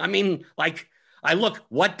done. I mean, like, I look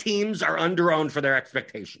what teams are under-owned for their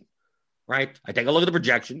expectation, right? I take a look at the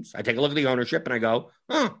projections. I take a look at the ownership and I go,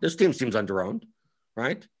 this team seems under-owned,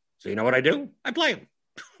 right? So you know what I do? I play them,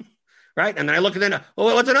 right? And then I look at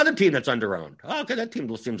what's another team that's under-owned? Oh, okay, that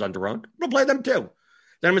team seems under-owned. I'm going to play them too.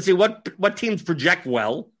 Then I'm going to see what teams project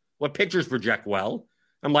well, what pitchers project well.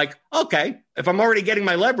 I'm like, okay, if I'm already getting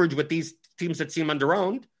my leverage with these teams that seem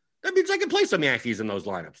under-owned, that means I can play some Yankees in those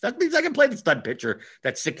lineups. That means I can play the stud pitcher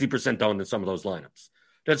that's 60% owned in some of those lineups.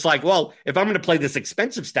 That's like, well, if I'm going to play this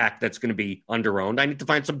expensive stack that's going to be under-owned, I need to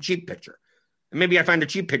find some cheap pitcher. And maybe I find a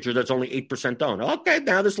cheap pitcher that's only 8% owned. Okay,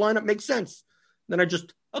 now this lineup makes sense. Then how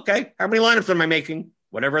many lineups am I making?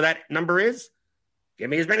 Whatever that number is,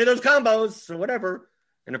 give me as many of those combos or whatever.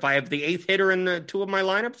 And if I have the 8th hitter in the 2 of my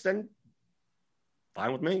lineups, then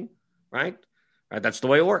fine with me, right? That's the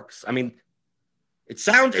way it works. I mean,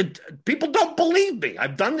 people don't believe me.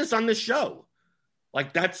 I've done this on this show.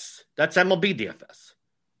 Like, that's MLB DFS.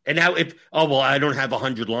 And now I don't have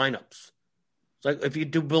 100 lineups. It's like, if you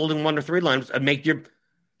do building 1 or 3 lineups,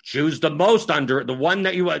 choose the most under the one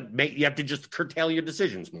that you have to just curtail your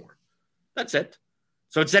decisions more. That's it.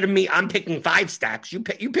 So instead of me, I'm picking 5 stacks. You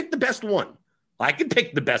pick the best one. I can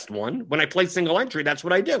pick the best one. When I play single entry, that's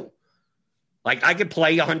what I do. Like, I could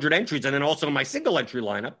play 100 entries and then also in my single entry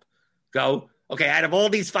lineup go, okay, out of all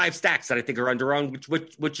these 5 stacks that I think are under-owned,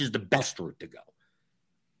 which is the best route to go?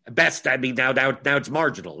 Best, I mean, now it's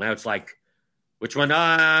marginal. Now it's like, which one?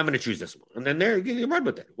 I'm going to choose this one. And then there, you run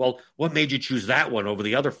with it. Well, what made you choose that one over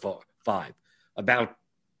the other 5? About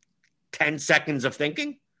 10 seconds of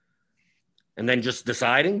thinking? And then just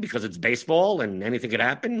deciding because it's baseball and anything could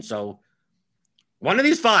happen. So one of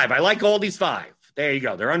these 5, I like all these 5. There you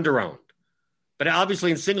go. They're under-owned. But obviously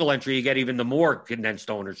in single entry, you get even the more condensed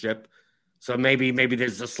ownership. So maybe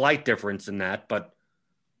there's a slight difference in that. But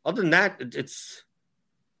other than that,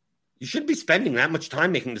 you shouldn't be spending that much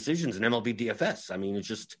time making decisions in MLB DFS. I mean, it's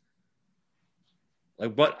just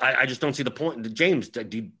like I just don't see the point. James,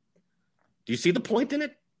 do you see the point in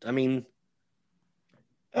it? I mean,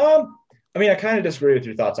 I kind of disagree with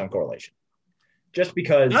your thoughts on correlation. Just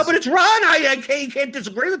because. No, but it's Ron. You can't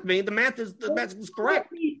disagree with me. The math is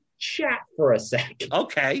correct. Let me chat for a sec.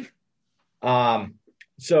 Okay.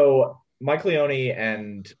 So Mike Leone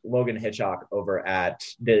and Logan Hitchcock over at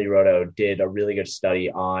Daily Roto did a really good study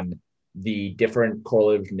on the different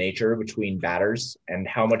correlative nature between batters and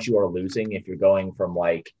how much you are losing if you're going from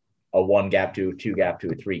like a 1 gap to a 2 gap to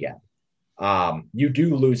a 3 gap. You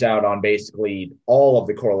do lose out on basically all of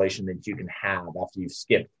the correlation that you can have after you've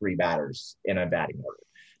skipped 3 batters in a batting order.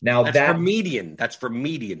 Now that's for median. That's for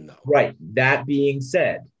median, though. Right. That being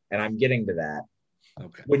said, and I'm getting to that.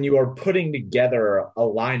 Okay. When you are putting together a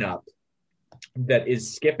lineup that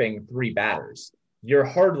is skipping 3 batters, you're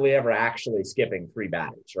hardly ever actually skipping 3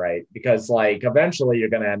 batters, right? Because like eventually you're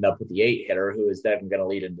going to end up with the 8 hitter who is then going to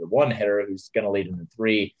lead into the 1 hitter who's going to lead into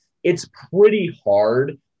 3. It's pretty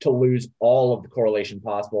hard to lose all of the correlation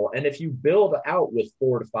possible. And if you build out with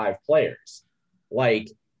 4 to 5 players, like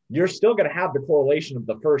you're still going to have the correlation of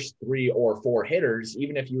the first 3 or 4 hitters,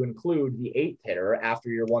 even if you include the 8th hitter after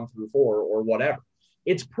your 1 through 4 or whatever.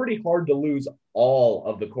 It's pretty hard to lose all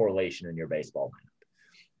of the correlation in your baseball lineup.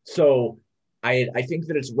 So I think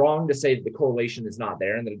that it's wrong to say that the correlation is not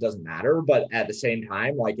there and that it doesn't matter. But at the same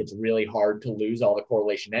time, like it's really hard to lose all the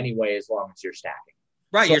correlation anyway, as long as you're stacking.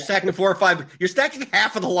 Right, so, you're stacking 4 or 5. You're stacking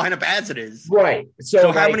half of the lineup as it is. Right.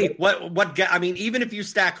 So how many? What? I mean, even if you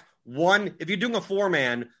stack one, if you're doing a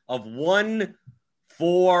 4-man of 1,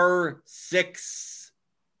 4, 6,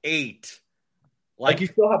 8, like you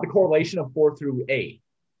still have the correlation of 4 through 8,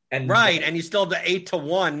 and right, and you still have the 8 to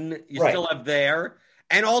 1. You still have there,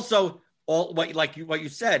 and also all what you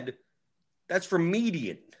said. That's for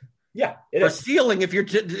median. Yeah, for ceiling. If you're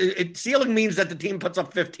ceiling means that the team puts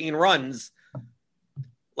up 15 runs.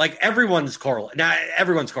 Like everyone's correlated. Now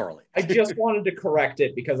everyone's correlated. I just wanted to correct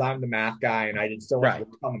it because I'm the math guy and I did still have to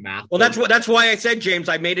become a math. Well, that's why I said, James,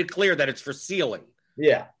 I made it clear that it's for ceiling.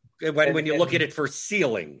 Yeah. When you look at it for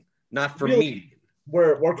ceiling, not for median.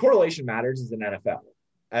 Where correlation matters is in NFL.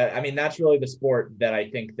 I mean, that's really the sport that I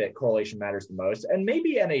think that correlation matters the most, and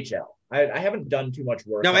maybe NHL. I haven't done too much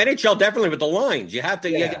work. No, NHL definitely with the lines. You have to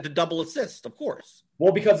get the double assist, of course.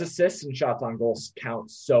 Well, because assists and shots on goals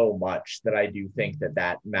count so much that I do think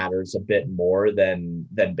that matters a bit more than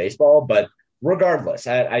baseball. But regardless,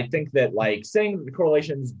 I think that like saying that the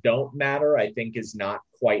correlations don't matter, I think is not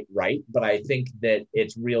quite right. But I think that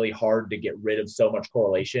it's really hard to get rid of so much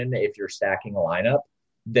correlation if you're stacking a lineup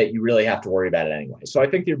that you really have to worry about it anyway. So I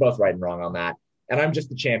think you're both right and wrong on that. And I'm just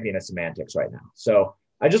the champion of semantics right now. So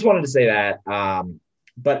I just wanted to say that.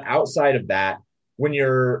 But outside of that, when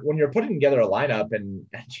you're putting together a lineup and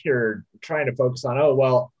you're trying to focus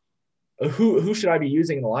on, who should I be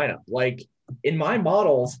using in the lineup? Like in my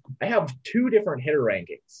models, I have 2 different hitter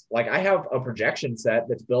rankings. Like I have a projection set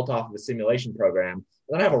that's built off of a simulation program. And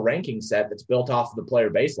then I have a ranking set that's built off of the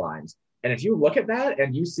player baselines. And if you look at that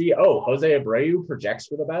and you see, Jose Abreu projects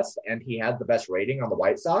for the best and he has the best rating on the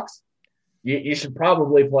White Sox, you should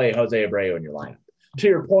probably play Jose Abreu in your lineup. To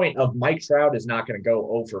your point of Mike Trout is not going to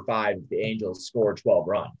go 0 for 5 if the Angels score 12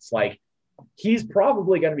 runs. Like he's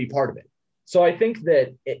probably going to be part of it. So I think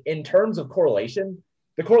that in terms of correlation,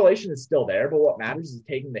 the correlation is still there, but what matters is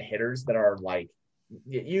taking the hitters that are like,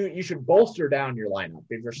 you should bolster down your lineup.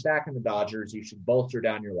 If you're stacking the Dodgers, you should bolster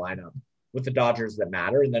down your lineup with the Dodgers that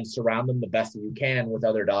matter and then surround them the best that you can with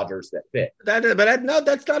other Dodgers that fit.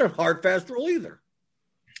 That's not a hard, fast rule either.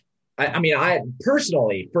 I mean,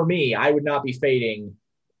 personally, for me, I would not be fading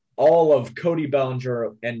all of Cody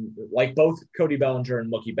Bellinger and like both Cody Bellinger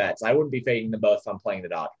and Mookie Betts. I wouldn't be fading them both if I'm playing the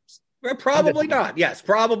Dodgers. Well, probably not. Yes,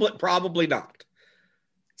 probably not.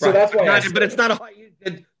 So right. That's why. But it's not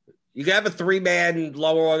you have a 3-man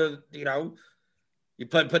lower order. You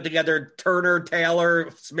put together Turner, Taylor,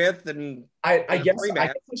 Smith, and I guess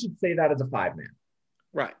I should say that as a 5-man.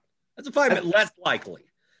 Right, as a 5-man, less likely.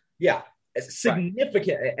 Yeah.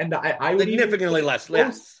 Significant, right. And I would significantly less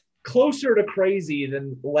closer to crazy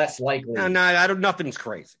than less likely. No, I don't. Nothing's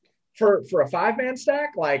crazy for a 5-man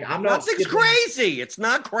stack. Like I'm not. Nothing's crazy. It's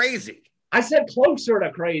not crazy. I said closer to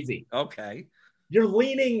crazy. Okay. You're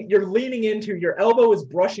leaning into your elbow is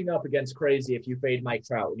brushing up against crazy if you fade Mike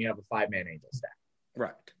Trout when you have a 5-man Angel stack.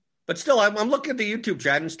 Right, but still, I'm looking at the YouTube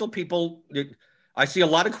chat and still people. I see a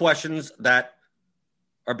lot of questions that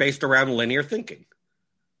are based around linear thinking.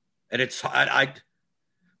 And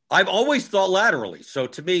I've always thought laterally. So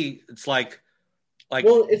to me, it's like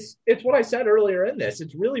well, it's what I said earlier in this.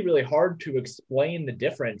 It's really, really hard to explain the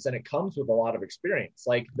difference, and it comes with a lot of experience.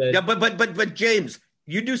 But James,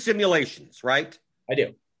 you do simulations, right? I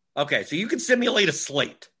do. Okay, so you can simulate a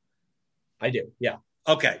slate. I do, yeah.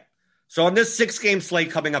 Okay, so on this 6-game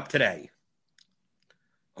slate coming up today,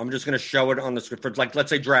 I'm just going to show it on the screen for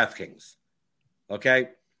let's say DraftKings. Okay,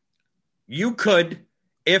 you could.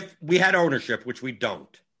 If we had ownership, which we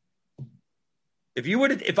don't,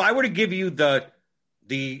 if I were to give you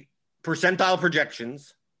the percentile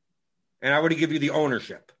projections, and I were to give you the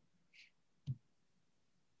ownership,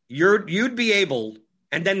 you'd be able,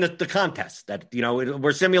 and then the contest that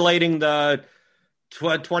we're simulating the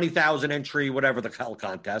 20,000 entry, whatever the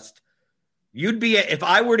contest, you'd be if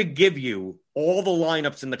I were to give you all the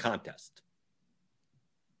lineups in the contest,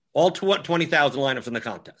 all 20,000 lineups in the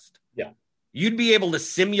contest, yeah. You'd be able to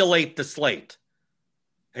simulate the slate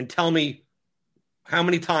and tell me how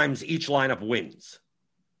many times each lineup wins.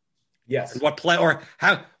 Yes. and what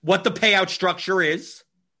the payout structure is,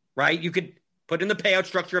 right? You could put in the payout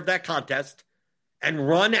structure of that contest and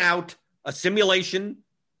run out a simulation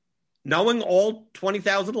knowing all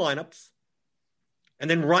 20,000 lineups and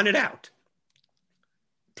then run it out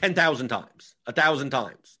 10,000 times, 1,000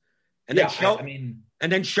 times. And then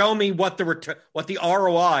show me what the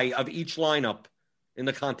ROI of each lineup in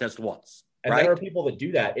the contest was. And right? There are people that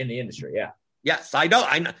do that in the industry. Yeah. Yes, I know.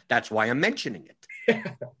 That's why I'm mentioning it.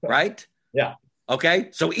 Right? Yeah. Okay.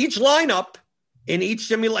 So each lineup in each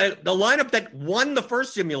simulation, the lineup that won the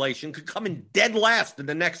first simulation could come in dead last in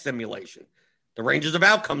the next simulation. The ranges of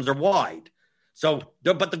outcomes are wide.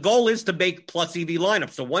 But the goal is to make plus EV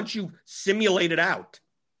lineups. So once you simulate it out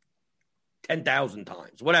 10,000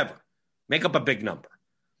 times, whatever, make up a big number,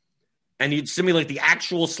 and you'd simulate the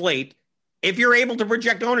actual slate. If you're able to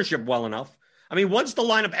project ownership well enough, I mean, once the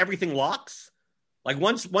lineup, everything locks, like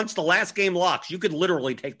once the last game locks, you could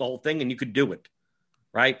literally take the whole thing and you could do it,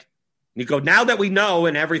 right? You go, now that we know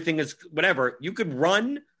and everything is whatever, you could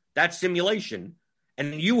run that simulation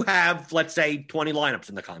and you have, let's say, 20 lineups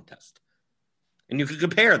in the contest. And you could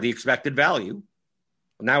compare the expected value.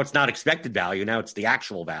 Now it's not expected value. Now it's the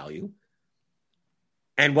actual value.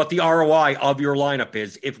 And what the ROI of your lineup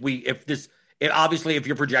is obviously if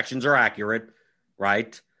your projections are accurate,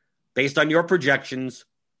 right? Based on your projections,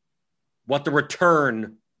 what the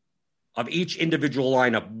return of each individual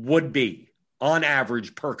lineup would be on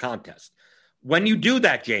average per contest. When you do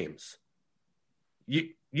that, James,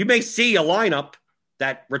 you may see a lineup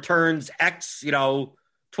that returns X,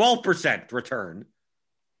 12% return,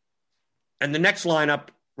 and the next lineup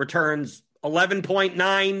returns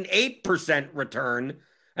 11.98% return,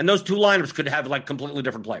 and those two lineups could have like completely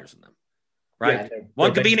different players in them, right? Yeah,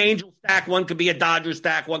 one could be an Angel stack, one could be a Dodger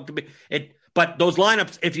stack, one could be it. But those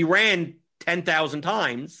lineups, if you ran 10,000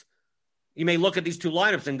 times, you may look at these two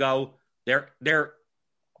lineups and go, they're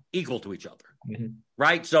equal to each other,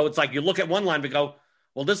 right? So it's like you look at one lineup and go,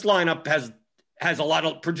 well, this lineup has a lot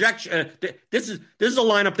of projection. This is a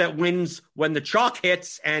lineup that wins when the chalk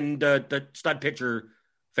hits and the stud pitcher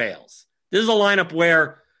fails. This is a lineup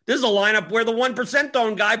where the 1%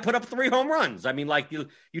 owned guy put up 3 home runs. I mean, like you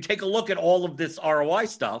take a look at all of this ROI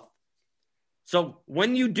stuff. So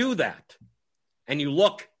when you do that and you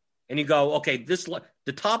look and you go, okay, the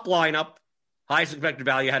top lineup, highest expected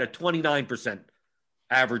value, had a 29%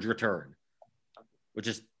 average return, which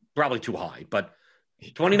is probably too high, but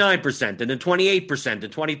 29% and then 28%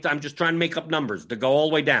 and 20. I'm just trying to make up numbers to go all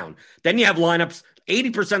the way down. Then you have lineups.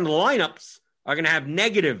 80% of the lineups are going to have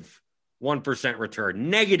negative 1% return,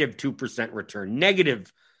 negative 2% return,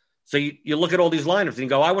 negative. So you look at all these lineups and you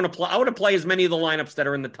go, I want to play as many of the lineups that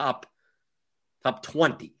are in the top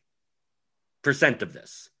 20% of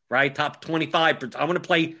this, right? Top 25%. I want to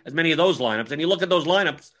play as many of those lineups. And you look at those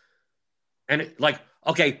lineups and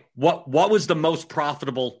okay, what was the most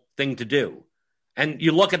profitable thing to do? And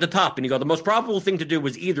you look at the top and you go, the most profitable thing to do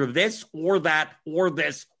was either this or that or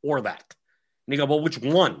this or that. And you go, well, which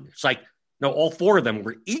one? It's like, no, all 4 of them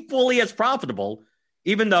were equally as profitable,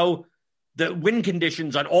 even though the win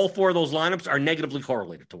conditions on all 4 of those lineups are negatively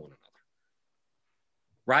correlated to one another.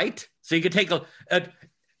 Right? So you could take the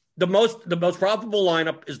most profitable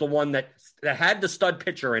lineup is the one that had the stud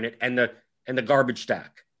pitcher in it and the garbage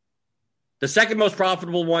stack. The second most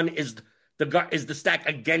profitable one is the stack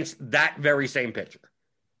against that very same pitcher.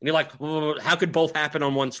 And you're like, well, how could both happen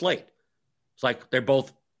on one slate? It's like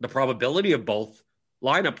the probability of both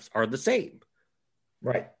lineups are the same.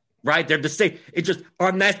 Right. They're the same. It's just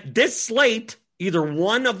on this slate, either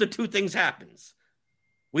one of the two things happens.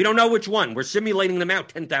 We don't know which one. We're simulating them out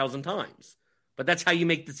 10,000 times. But that's how you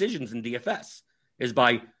make decisions in DFS, is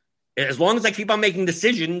by, as long as I keep on making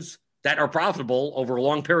decisions that are profitable over a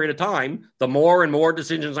long period of time, the more and more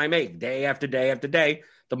decisions I make day after day after day,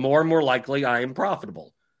 the more and more likely I am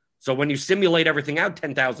profitable. So when you simulate everything out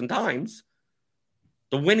 10,000 times,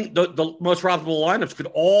 the most profitable lineups could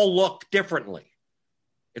all look differently.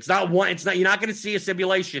 You're not going to see a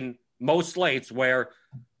simulation, most slates, where,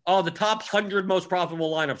 the top 100 most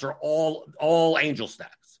profitable lineups are all Angel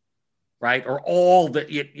stacks, right? Or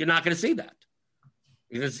you're not going to see that.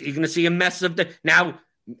 You're going to see a mess of now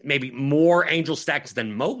maybe more Angel stacks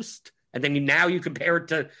than most. And then now you compare it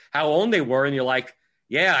to how owned they were, and you're like,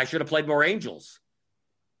 yeah, I should have played more Angels.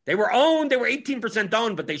 They were owned. They were 18%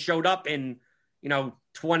 owned, but they showed up in,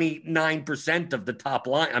 29% of the top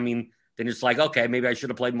line. I mean, then it's like, okay, maybe I should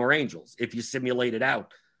have played more Angels if you simulate it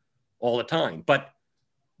out all the time. But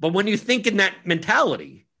when you think in that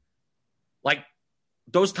mentality, like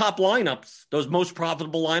those top lineups, those most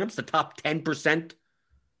profitable lineups, the top 10%,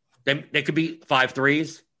 they could be 5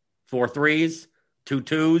 threes, 4 threes,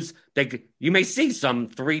 2-2s. You may see some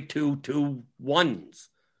 3-2-2-1s.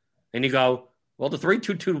 And you go, well, the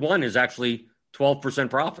 3-2-2-1 is actually 12%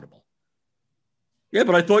 profitable. Yeah,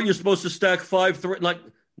 but I thought you're supposed to stack 5-3. Like,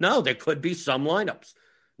 no, there could be some lineups.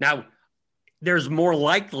 Now, there's more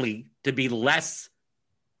likely to be less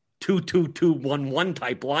 2-2-2-1-1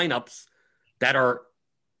 type lineups that are,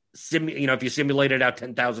 if you simulate it out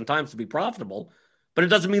 10,000 times to be profitable. But it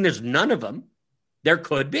doesn't mean there's none of them. There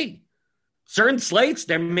could be. Certain slates,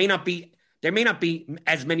 there may not be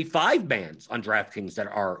as many 5-bands on DraftKings that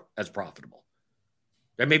are as profitable.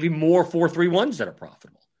 There may be more 4-3-1s that are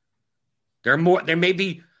profitable. There may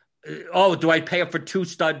be, do I pay up for 2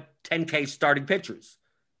 stud 10K starting pitchers?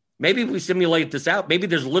 Maybe if we simulate this out, maybe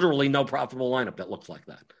there's literally no profitable lineup that looks like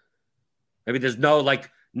that. Maybe there's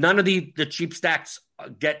none of the cheap stacks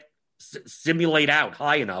simulate out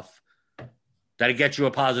high enough that it gets you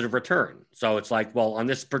a positive return. So it's like, well, on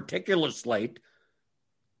this particular slate,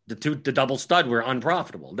 the double stud were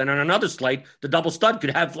unprofitable. Then on another slate, the double stud could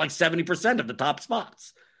have like 70% of the top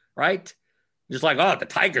spots, right? Just like, the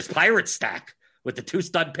Tigers Pirates stack with the 2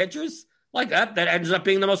 stud pitchers, like that ends up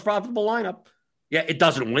being the most profitable lineup. Yeah, it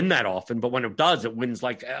doesn't win that often, but when it does, it wins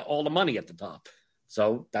like all the money at the top.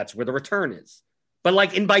 So that's where the return is.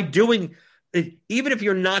 But even if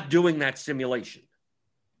you're not doing that simulation,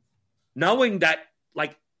 knowing that,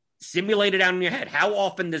 simulate it out in your head, how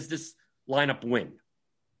often does this lineup win?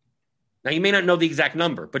 Now, you may not know the exact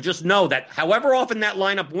number, but just know that however often that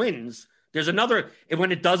lineup wins, there's another, and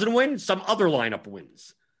when it doesn't win, some other lineup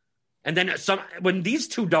wins. And then when these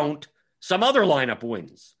two don't, some other lineup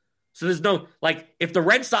wins. So there's no, if the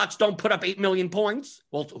Red Sox don't put up 8 million points,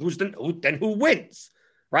 well, who wins,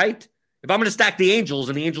 right? If I'm going to stack the Angels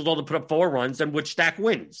and the Angels only put up 4 runs, then which stack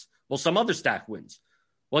wins? Well, some other stack wins.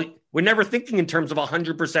 Well, we're never thinking in terms of 100%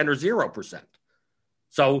 or 0%.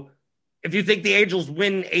 So if you think the Angels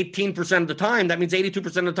win 18% of the time, that means 82%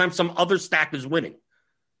 of the time some other stack is winning,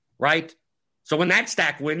 right? So when that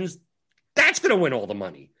stack wins, that's going to win all the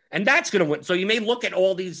money. And that's going to win. So you may look at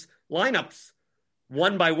all these lineups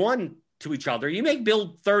one by one to each other. You may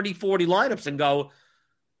build 30, 40 lineups and go,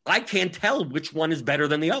 I can't tell which one is better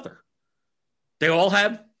than the other.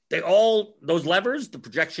 Those levers, the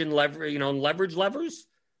projection lever, leverage levers,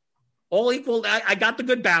 all equal. I got the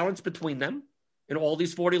good balance between them in all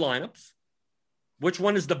these 40 lineups. Which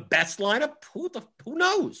one is the best lineup? Who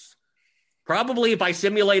knows? Probably if I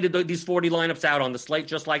simulated these 40 lineups out on the slate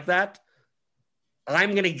just like that,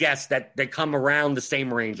 I'm going to guess that they come around the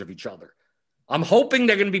same range of each other. I'm hoping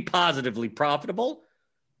they're going to be positively profitable,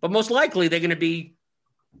 but most likely they're going to be,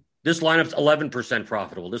 this lineup's 11%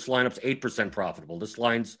 profitable. This lineup's 8% profitable. This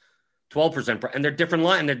line's 12%. And they're different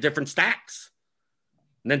and they're different stacks.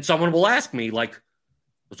 And then someone will ask me,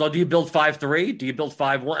 so do you build 5-3? Do you build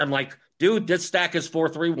 5-1? I'm like, dude, this stack is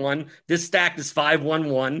 4-3-1. This stack is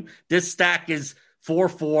 5-1-1. This stack is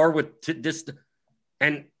 4-4 with this.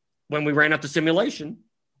 And when we ran up the simulation,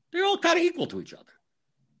 they're all kind of equal to each other.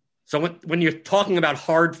 So when you're talking about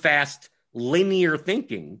hard, fast, linear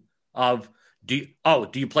thinking of, do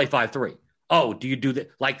you play 5-3? Do you do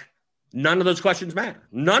that? None of those questions matter.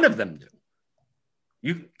 None of them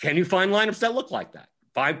do. Can you find lineups that look like that?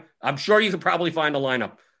 I'm sure you could probably find a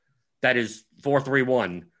lineup that is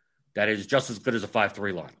 4-3-1 that is just as good as a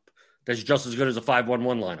 5-3 lineup. That's just as good as a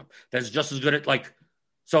 5-1-1 lineup. That's just as good at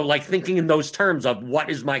thinking in those terms of what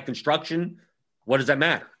is my construction? What does that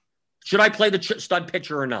matter? Should I play the stud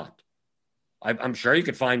pitcher or not? I'm sure you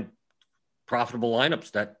could find profitable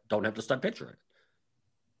lineups that don't have the stud pitcher in it.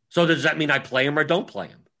 So does that mean I play him or don't play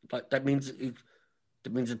him? But that means it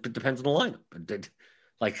depends on the lineup.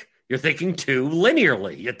 You're thinking too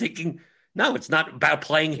linearly. You're thinking, no, it's not about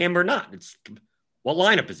playing him or not. It's what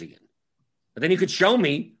lineup is he in? But then you could show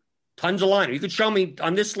me tons of lineup. You could show me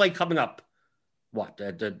on this slate coming up,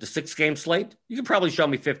 the 6-game slate? You could probably show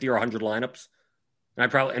me 50 or 100 lineups.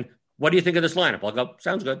 And what do you think of this lineup? I'll go,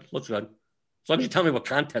 sounds good, looks good. As long as you tell me what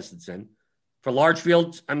contest it's in. For large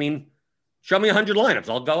fields, show me 100 lineups.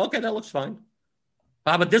 I'll go, okay, that looks fine.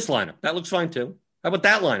 How about this lineup? That looks fine too. How about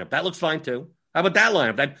that lineup? That looks fine too. How about that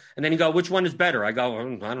lineup? And then you go, which one is better? I go, I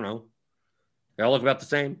don't know. They all look about the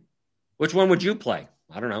same. Which one would you play?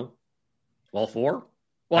 I don't know. All 4?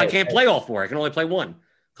 Well, I can't play all 4. I can only play 1.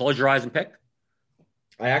 Close your eyes and pick.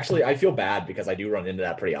 I feel bad because I do run into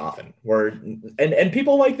that pretty often and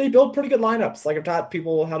people they build pretty good lineups. I've taught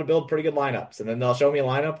people how to build pretty good lineups, and then they'll show me a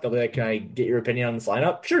lineup. They'll be like, can I get your opinion on this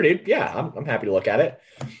lineup? Sure, dude. Yeah. I'm happy to look at it.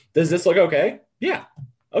 Does this look okay? Yeah.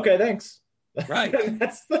 Okay. Thanks. Right.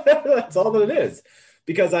 that's all that it is,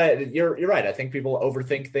 because you're right. I think people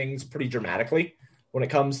overthink things pretty dramatically when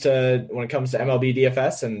it comes to MLB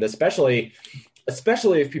DFS, and especially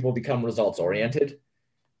especially if people become results oriented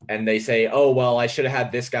and they say, oh, well, I should have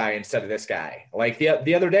had this guy instead of this guy. Like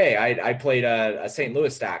the other day, I played a St.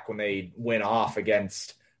 Louis stack when they went off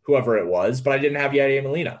against whoever it was, but I didn't have Yadier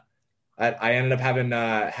Molina. I ended up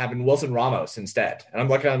having Wilson Ramos instead. And I'm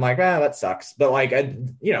looking at him like, that sucks. But like,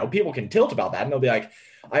 people can tilt about that and they'll be like,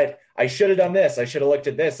 I should have done this. I should have looked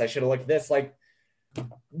at this. I should have looked at this. Like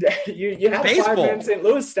you have Baseball. a 5-man St.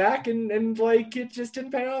 Louis stack and like, it just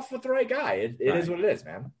didn't pay off with the right guy. It right. is what it is,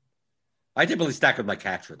 man. I typically stack with my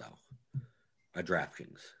catcher though. My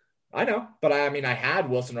DraftKings. I know, but I had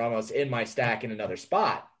Wilson Ramos in my stack in another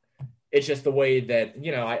spot. It's just the way that,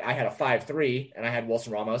 I had a 5-3 and I had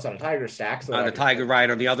Wilson Ramos on a Tiger stack. So on a Tiger right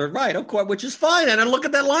on the other right, of course, which is fine. And I look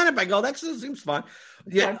at that lineup, I go, that seems fine.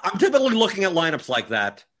 Yeah, I'm typically looking at lineups like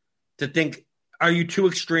that to think, are you too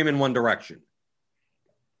extreme in one direction?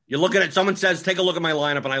 You look at it, someone says, take a look at my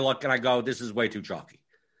lineup, and I look and I go, this is way too chalky.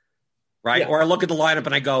 Right? Yeah. Or I look at the lineup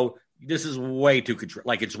and I go, this is way too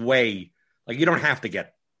like it's way like you don't have to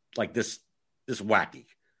get like this wacky.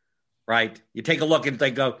 Right? You take a look and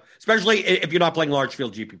they go, especially if you're not playing large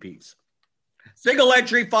field GPPs. Single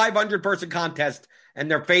entry, 500-person contest,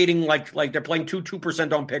 and they're fading like they're playing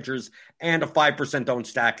 2% owned pitchers and a 5% owned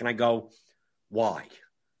stack. And I go, why?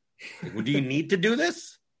 Like, do you need to do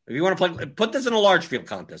this? If you want to play, put this in a large field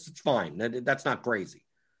contest. It's fine. That's not crazy.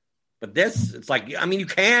 But this, it's like, you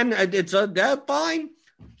can. It's fine.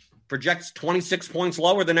 Projects 26 points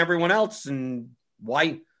lower than everyone else. And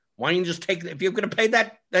why don't you just take, if you're going to pay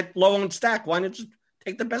that low on stack, why not just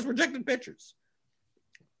take the best projected pitchers?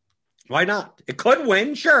 Why not? It could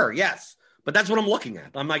win, sure, yes. But that's what I'm looking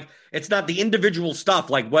at. I'm like, it's not the individual stuff,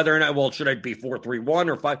 like whether or not, well, should I be 4-3-1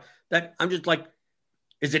 or 5? That I'm just like,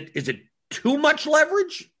 is it too much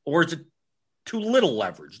leverage or is it too little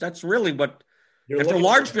leverage? That's really what, if they're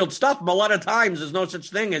large field stuff, a lot of times there's no such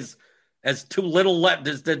thing as too little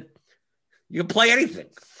leverage. You can play anything.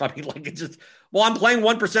 I mean, like, it's just, well, I'm playing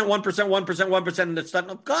 1%, 1%, 1%, 1%, and it's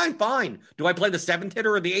not fine. Do I play the 7th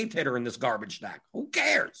hitter or the 8th hitter in this garbage stack? Who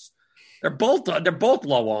cares? They're both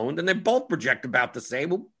low owned and they both project about the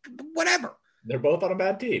same. Whatever. They're both on a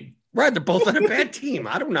bad team. Right. They're both on a bad team.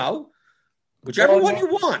 I don't know. Whichever one you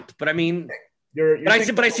want. But I mean, I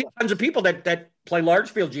see tons of people that play large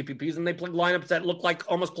field GPPs and they play lineups that look like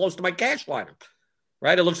almost close to my cash lineup.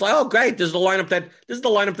 Right? It looks like, oh, great. This is the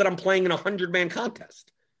lineup that I'm playing in a 100-man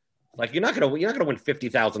contest. Like, you're not gonna win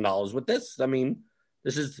 $50,000 with this. I mean,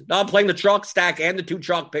 I'm playing the chalk stack and the 2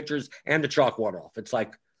 chalk pitchers and the chalk one-off. It's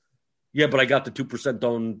like, yeah, but I got the 2%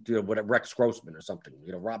 owned, Rex Grossman or something,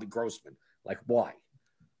 Robbie Grossman. Like, why?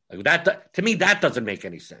 Like that to me, that doesn't make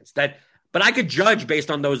any sense. But I could judge based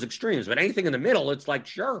on those extremes. But anything in the middle, it's like,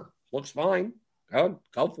 sure, looks fine. Go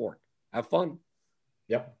for it. Have fun.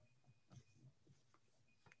 Yep.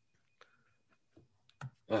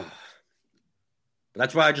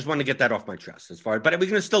 That's why I just want to get that off my chest. But we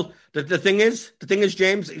can still. The thing is,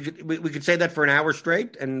 James, we could say that for an hour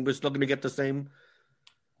straight, and we're still going to get the same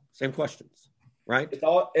questions, right?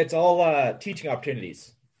 It's all teaching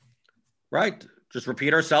opportunities, right? Just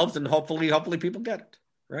repeat ourselves, and hopefully people get it,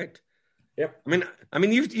 right? Yep. I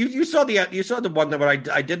mean, you saw the one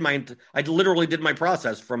that I literally did my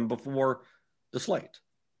process from before the slate.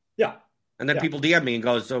 Yeah. And then people DM me and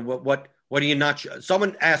go, so what are you not?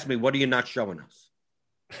 Someone asked me, what are you not showing us?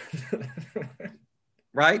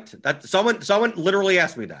 Right? That someone literally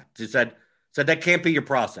asked me that. She said that can't be your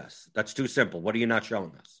process. That's too simple. What are you not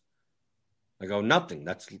showing us? I go, nothing.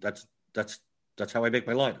 That's how I make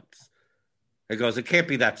my lineups. He goes, it can't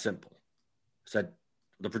be that simple. I said,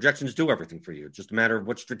 the projections do everything for you. It's just a matter of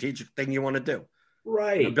what strategic thing you want to do.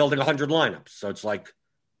 Right. I'm building 100 lineups. So it's like,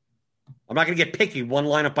 I'm not going to get picky one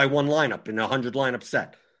lineup by one lineup in a 100 lineup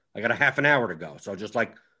set. I got a half an hour to go. So just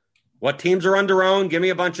like, what teams are under owned? Give me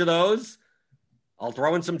a bunch of those. I'll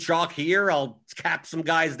throw in some chalk here. I'll cap some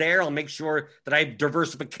guys there. I'll make sure that I have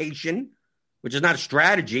diversification, which is not a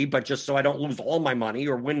strategy, but just so I don't lose all my money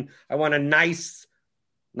or when I want a nice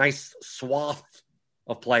swath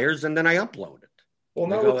of players, and then I upload it. Well,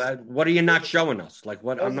 no, what are you not showing us? Like,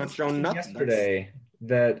 what? I'm not showing nothing. Yesterday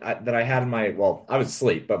that I had in my, I was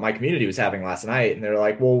asleep, but my community was having last night, and they're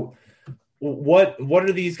like, well, what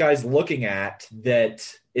are these guys looking at that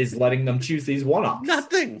is letting them choose these one-offs?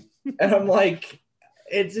 Nothing. And I'm like,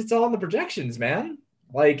 it's all in the projections, man.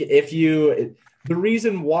 Like, the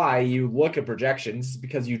reason why you look at projections is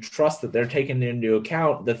because you trust that they're taking into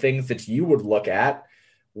account the things that you would look at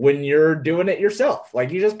when you're doing it yourself. Like,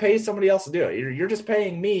 you just pay somebody else to do it. You're just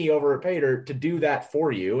paying me over at Pater to do that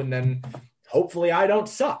for you. And then hopefully I don't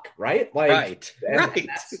suck. Right. Like, right.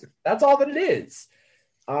 That's all that it is.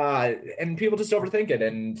 And people just overthink it.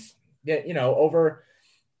 And Yeah,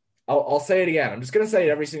 I'll say it again. I'm just going to say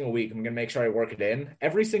it every single week. I'm going to make sure I work it in.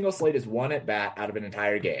 Every single slate is one at bat out of an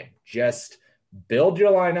entire game. Just build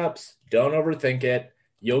your lineups. Don't overthink it.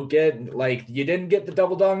 You'll get, like, you didn't get the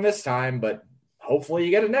double dong this time, but hopefully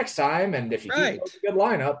you get it next time. And if you keep building good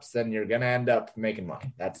lineups, then you're going to end up making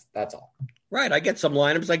money. That's all. Right. I get some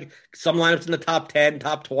lineups, like some lineups in the top 10,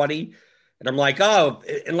 top 20. And I'm like, oh,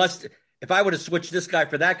 unless if I would have switched this guy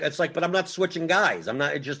for that, it's like, but I'm not switching guys. I'm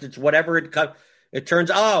not, it's whatever it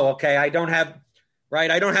turns. Oh, okay. I don't have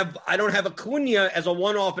Acuna as a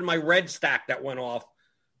one-off in my red stack that went off.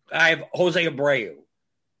 I have Jose Abreu.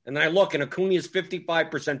 And then I look, and Acuna is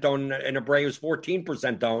 55% owned, and Abreu is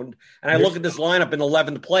 14% owned. And I look at this lineup in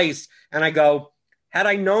 11th place, and I go, had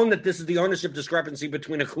I known that this is the ownership discrepancy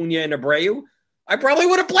between Acuna and Abreu, I probably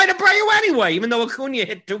would have played Abreu anyway, even though Acuna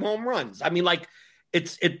hit 2 home runs. I mean, like,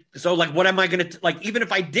 so, like, what am I going to, like, even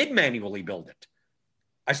if I did manually build it,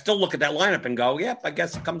 I still look at that lineup and go, yep, I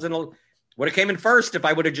guess it comes in would have came in first if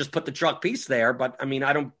I would have just put the chalk piece there. But, I mean,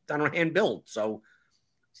 I don't hand build. So,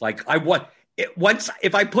 it's like,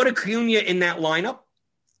 if I put Acuna in that lineup,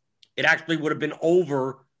 it actually would have been it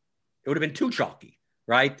would have been too chalky,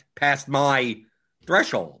 right? Past my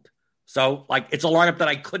threshold. So, like, it's a lineup that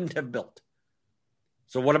I couldn't have built.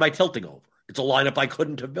 So what am I tilting over? It's a lineup I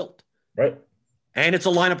couldn't have built. Right. And it's a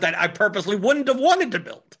lineup that I purposely wouldn't have wanted to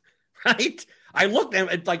build, right? I looked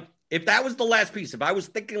at it like, if that was the last piece, if I was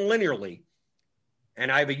thinking linearly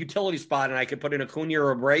and I have a utility spot and I could put in Acuna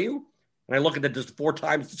or Abreu, and I look at the just 4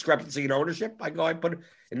 times discrepancy in ownership, I put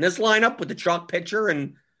in this lineup with the chalk pitcher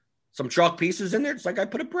and some chalk pieces in there. It's like I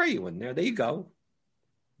put Abreu in there. There you go.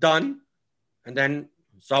 Done. And then,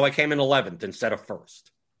 so I came in 11th instead of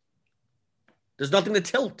first. There's nothing to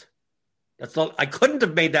tilt. I couldn't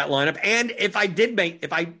have made that lineup. And if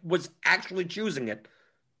I was actually choosing it,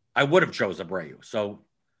 I would have chose Abreu. So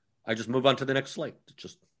I just move on to the next slate.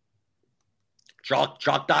 Just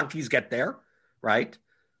chalk donkeys get there, right?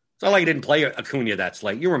 It's not like I didn't play Acuna that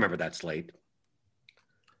slate. You remember that slate.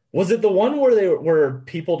 Was it the one where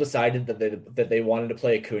people decided that they wanted to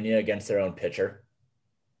play Acuna against their own pitcher?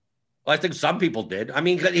 Well, I think some people did. I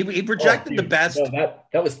mean, he projected the best. No,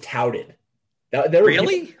 that was touted. They were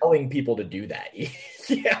really telling people to do that.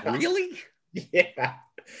 Yeah. Really? Yeah.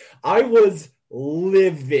 I was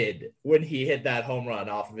livid when he hit that home run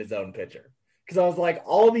off of his own pitcher. Because I was like,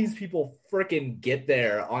 all these people freaking get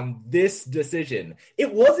there on this decision.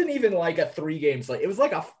 It wasn't even like a 3-game slate. It was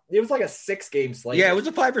like a 6-game slate. Yeah, it was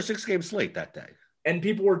a 5 or 6 game slate that day. And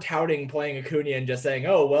people were touting playing Acuna and just saying,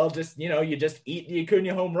 oh, well, just, you just eat the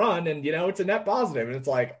Acuna home run and, it's a net positive. And it's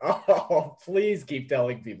like, oh, please keep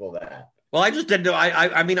telling people that. Well, I just didn't know.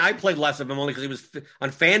 I mean, I played less of him only because he was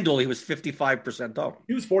on FanDuel. He was 55% owned.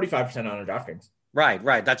 He was 45% on DraftKings. Right.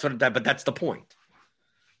 But that's the point.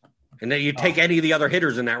 And then you take any of the other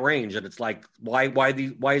hitters in that range, and it's like, why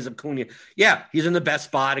is Acuna? Yeah, he's in the best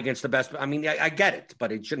spot against the best. I mean, I get it,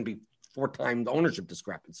 but it shouldn't be 4 times ownership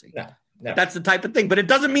discrepancy. No. That's the type of thing. But it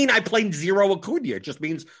doesn't mean I played 0 Acuna. It just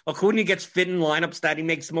means Acuna gets fit in lineups that he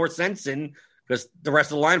makes more sense in because the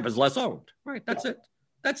rest of the lineup is less owned. Right. That's it.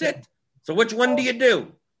 That's it. So which one do you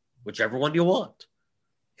do? Whichever one you want.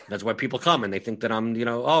 That's why people come and they think that I'm,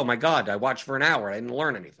 oh my God, I watched for an hour. I didn't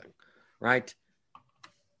learn anything. Right.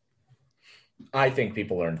 I think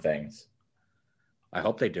people learn things. I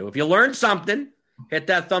hope they do. If you learn something, hit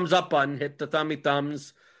that thumbs up button, hit the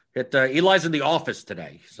thumbs, Eli's in the office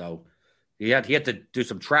today. So he had to do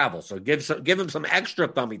some travel. So give him some extra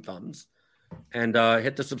thumbs and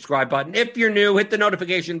hit the subscribe button. If you're new, hit the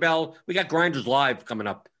notification bell. We got Grinders Live coming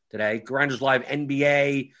up today. Grinders Live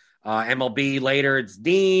NBA, MLB later. It's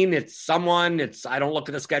Dean. It's someone. I don't look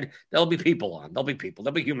at the schedule. There'll be people on. There'll be people.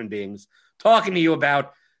 There'll be human beings talking to you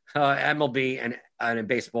about MLB and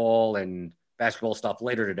baseball and basketball stuff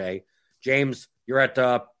later today. James, you're at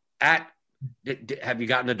have you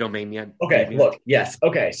gotten a domain yet? Okay, look, yes.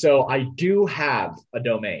 Okay, so I do have a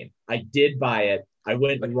domain. I did buy it. I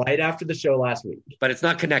went right after the show last week. But it's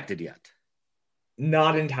not connected yet.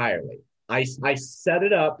 Not entirely. I set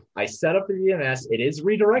it up. I set up the DNS. It is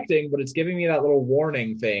redirecting, but it's giving me that little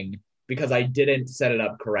warning thing because I didn't set it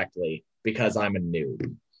up correctly because I'm a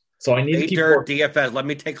noob. So I need to keep DFS. Let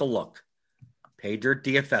me take a look.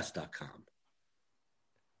 PayDirtDFS.com.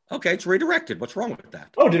 Okay, it's redirected. What's wrong with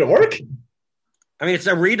that? Oh, did it work? I mean, it's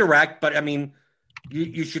a redirect, but I mean,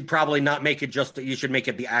 you should probably not make it you should make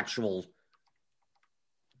it the A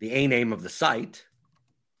name of the site.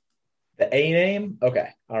 The A name? Okay.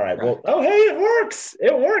 All right. Well, hey, it works.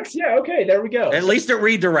 It works. Yeah. Okay. There we go. At least it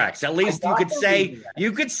redirects. At least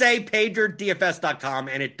you could say PayDirtDFS.com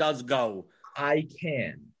and it does go. I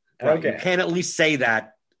can. Right. Okay. You can at least say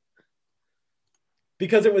that.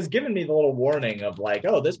 because it was giving me the little warning of like,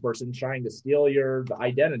 oh, this person's trying to steal your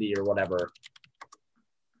identity or whatever.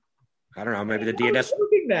 I don't know. Maybe the DNS DNS.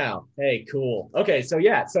 Working now. Hey, cool. Okay, so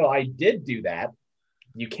I did do that.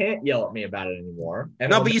 You can't yell at me about it anymore. And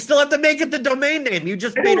no, but you still have to make it the domain name. You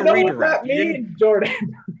just made a redirect. What that means,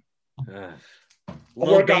 Jordan.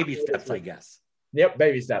 Little baby steps, I guess. Yep,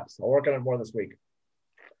 baby steps. I'll work on it more this week.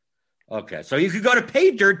 Okay, so you could go to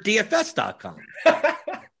paydirtdfs.com.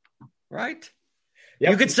 Right?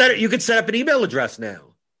 Yep. You could set up an email address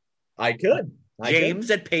now. I could.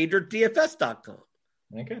 James at paydirtdfs.com.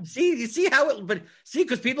 Okay. You see how it, but see,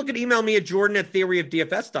 because people can email me at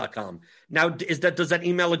jordan@theoryofdfs.com. Now, does that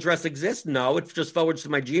email address exist? No, it just forwards to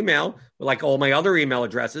my Gmail, like all my other email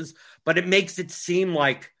addresses, but it makes it seem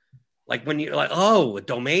like when you're like, oh, a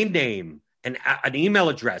domain name and an email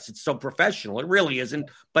address, it's so professional. It really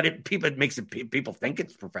isn't, but it makes people think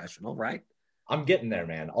it's professional, right? I'm getting there,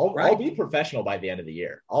 man. I'll be professional by the end of the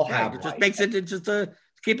year. I'll have it. Just makes it just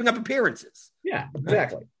keeping up appearances. Yeah,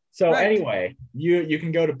 exactly. So anyway, you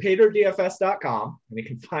can go to paydirdfs.com and you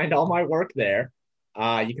can find all my work there.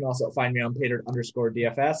 You can also find me on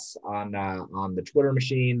paydirt_DFS on the Twitter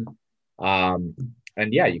machine. And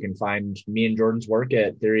yeah, you can find me and Jordan's work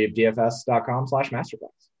at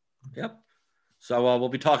theoryofdfs.com/masterclass. Yep. So we'll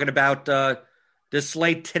be talking about this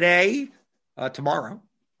slate today, tomorrow.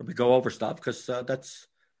 We go over stuff because that's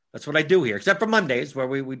what I do here, except for Mondays where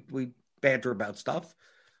we banter about stuff,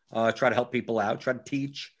 try to help people out, try to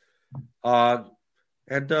teach. So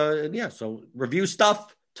review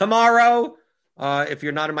stuff tomorrow. If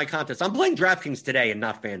you're not in my contest, I'm playing DraftKings today and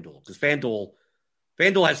not FanDuel because FanDuel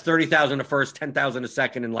has 30,000 to first, 10,000 to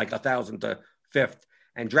second, and like 1,000 to fifth.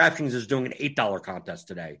 And DraftKings is doing an $8 contest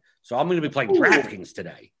today, so I'm going to be playing DraftKings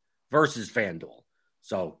today versus FanDuel.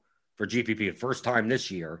 So for GPP, first time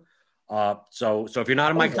this year. So if you're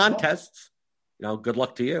not in my contests, good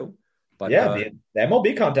luck to you. But the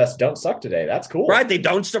MLB contests don't suck today. That's cool. Right. They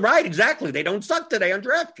don't. Right. Exactly. They don't suck today on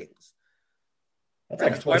DraftKings.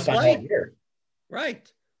 That's why I'm playing here.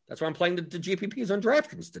 Right. That's why I'm playing the GPPs on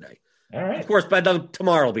DraftKings today. All right. Of course, but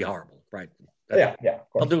tomorrow will be horrible. Right. Yeah.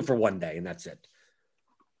 I'll do it for one day and that's it.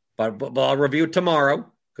 But I'll review it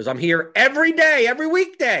tomorrow because I'm here every day, every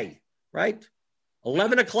weekday. Right.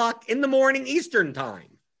 11 o'clock in the morning Eastern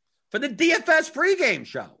time for the DFS pregame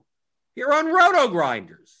show here on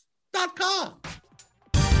RotoGrinders.com.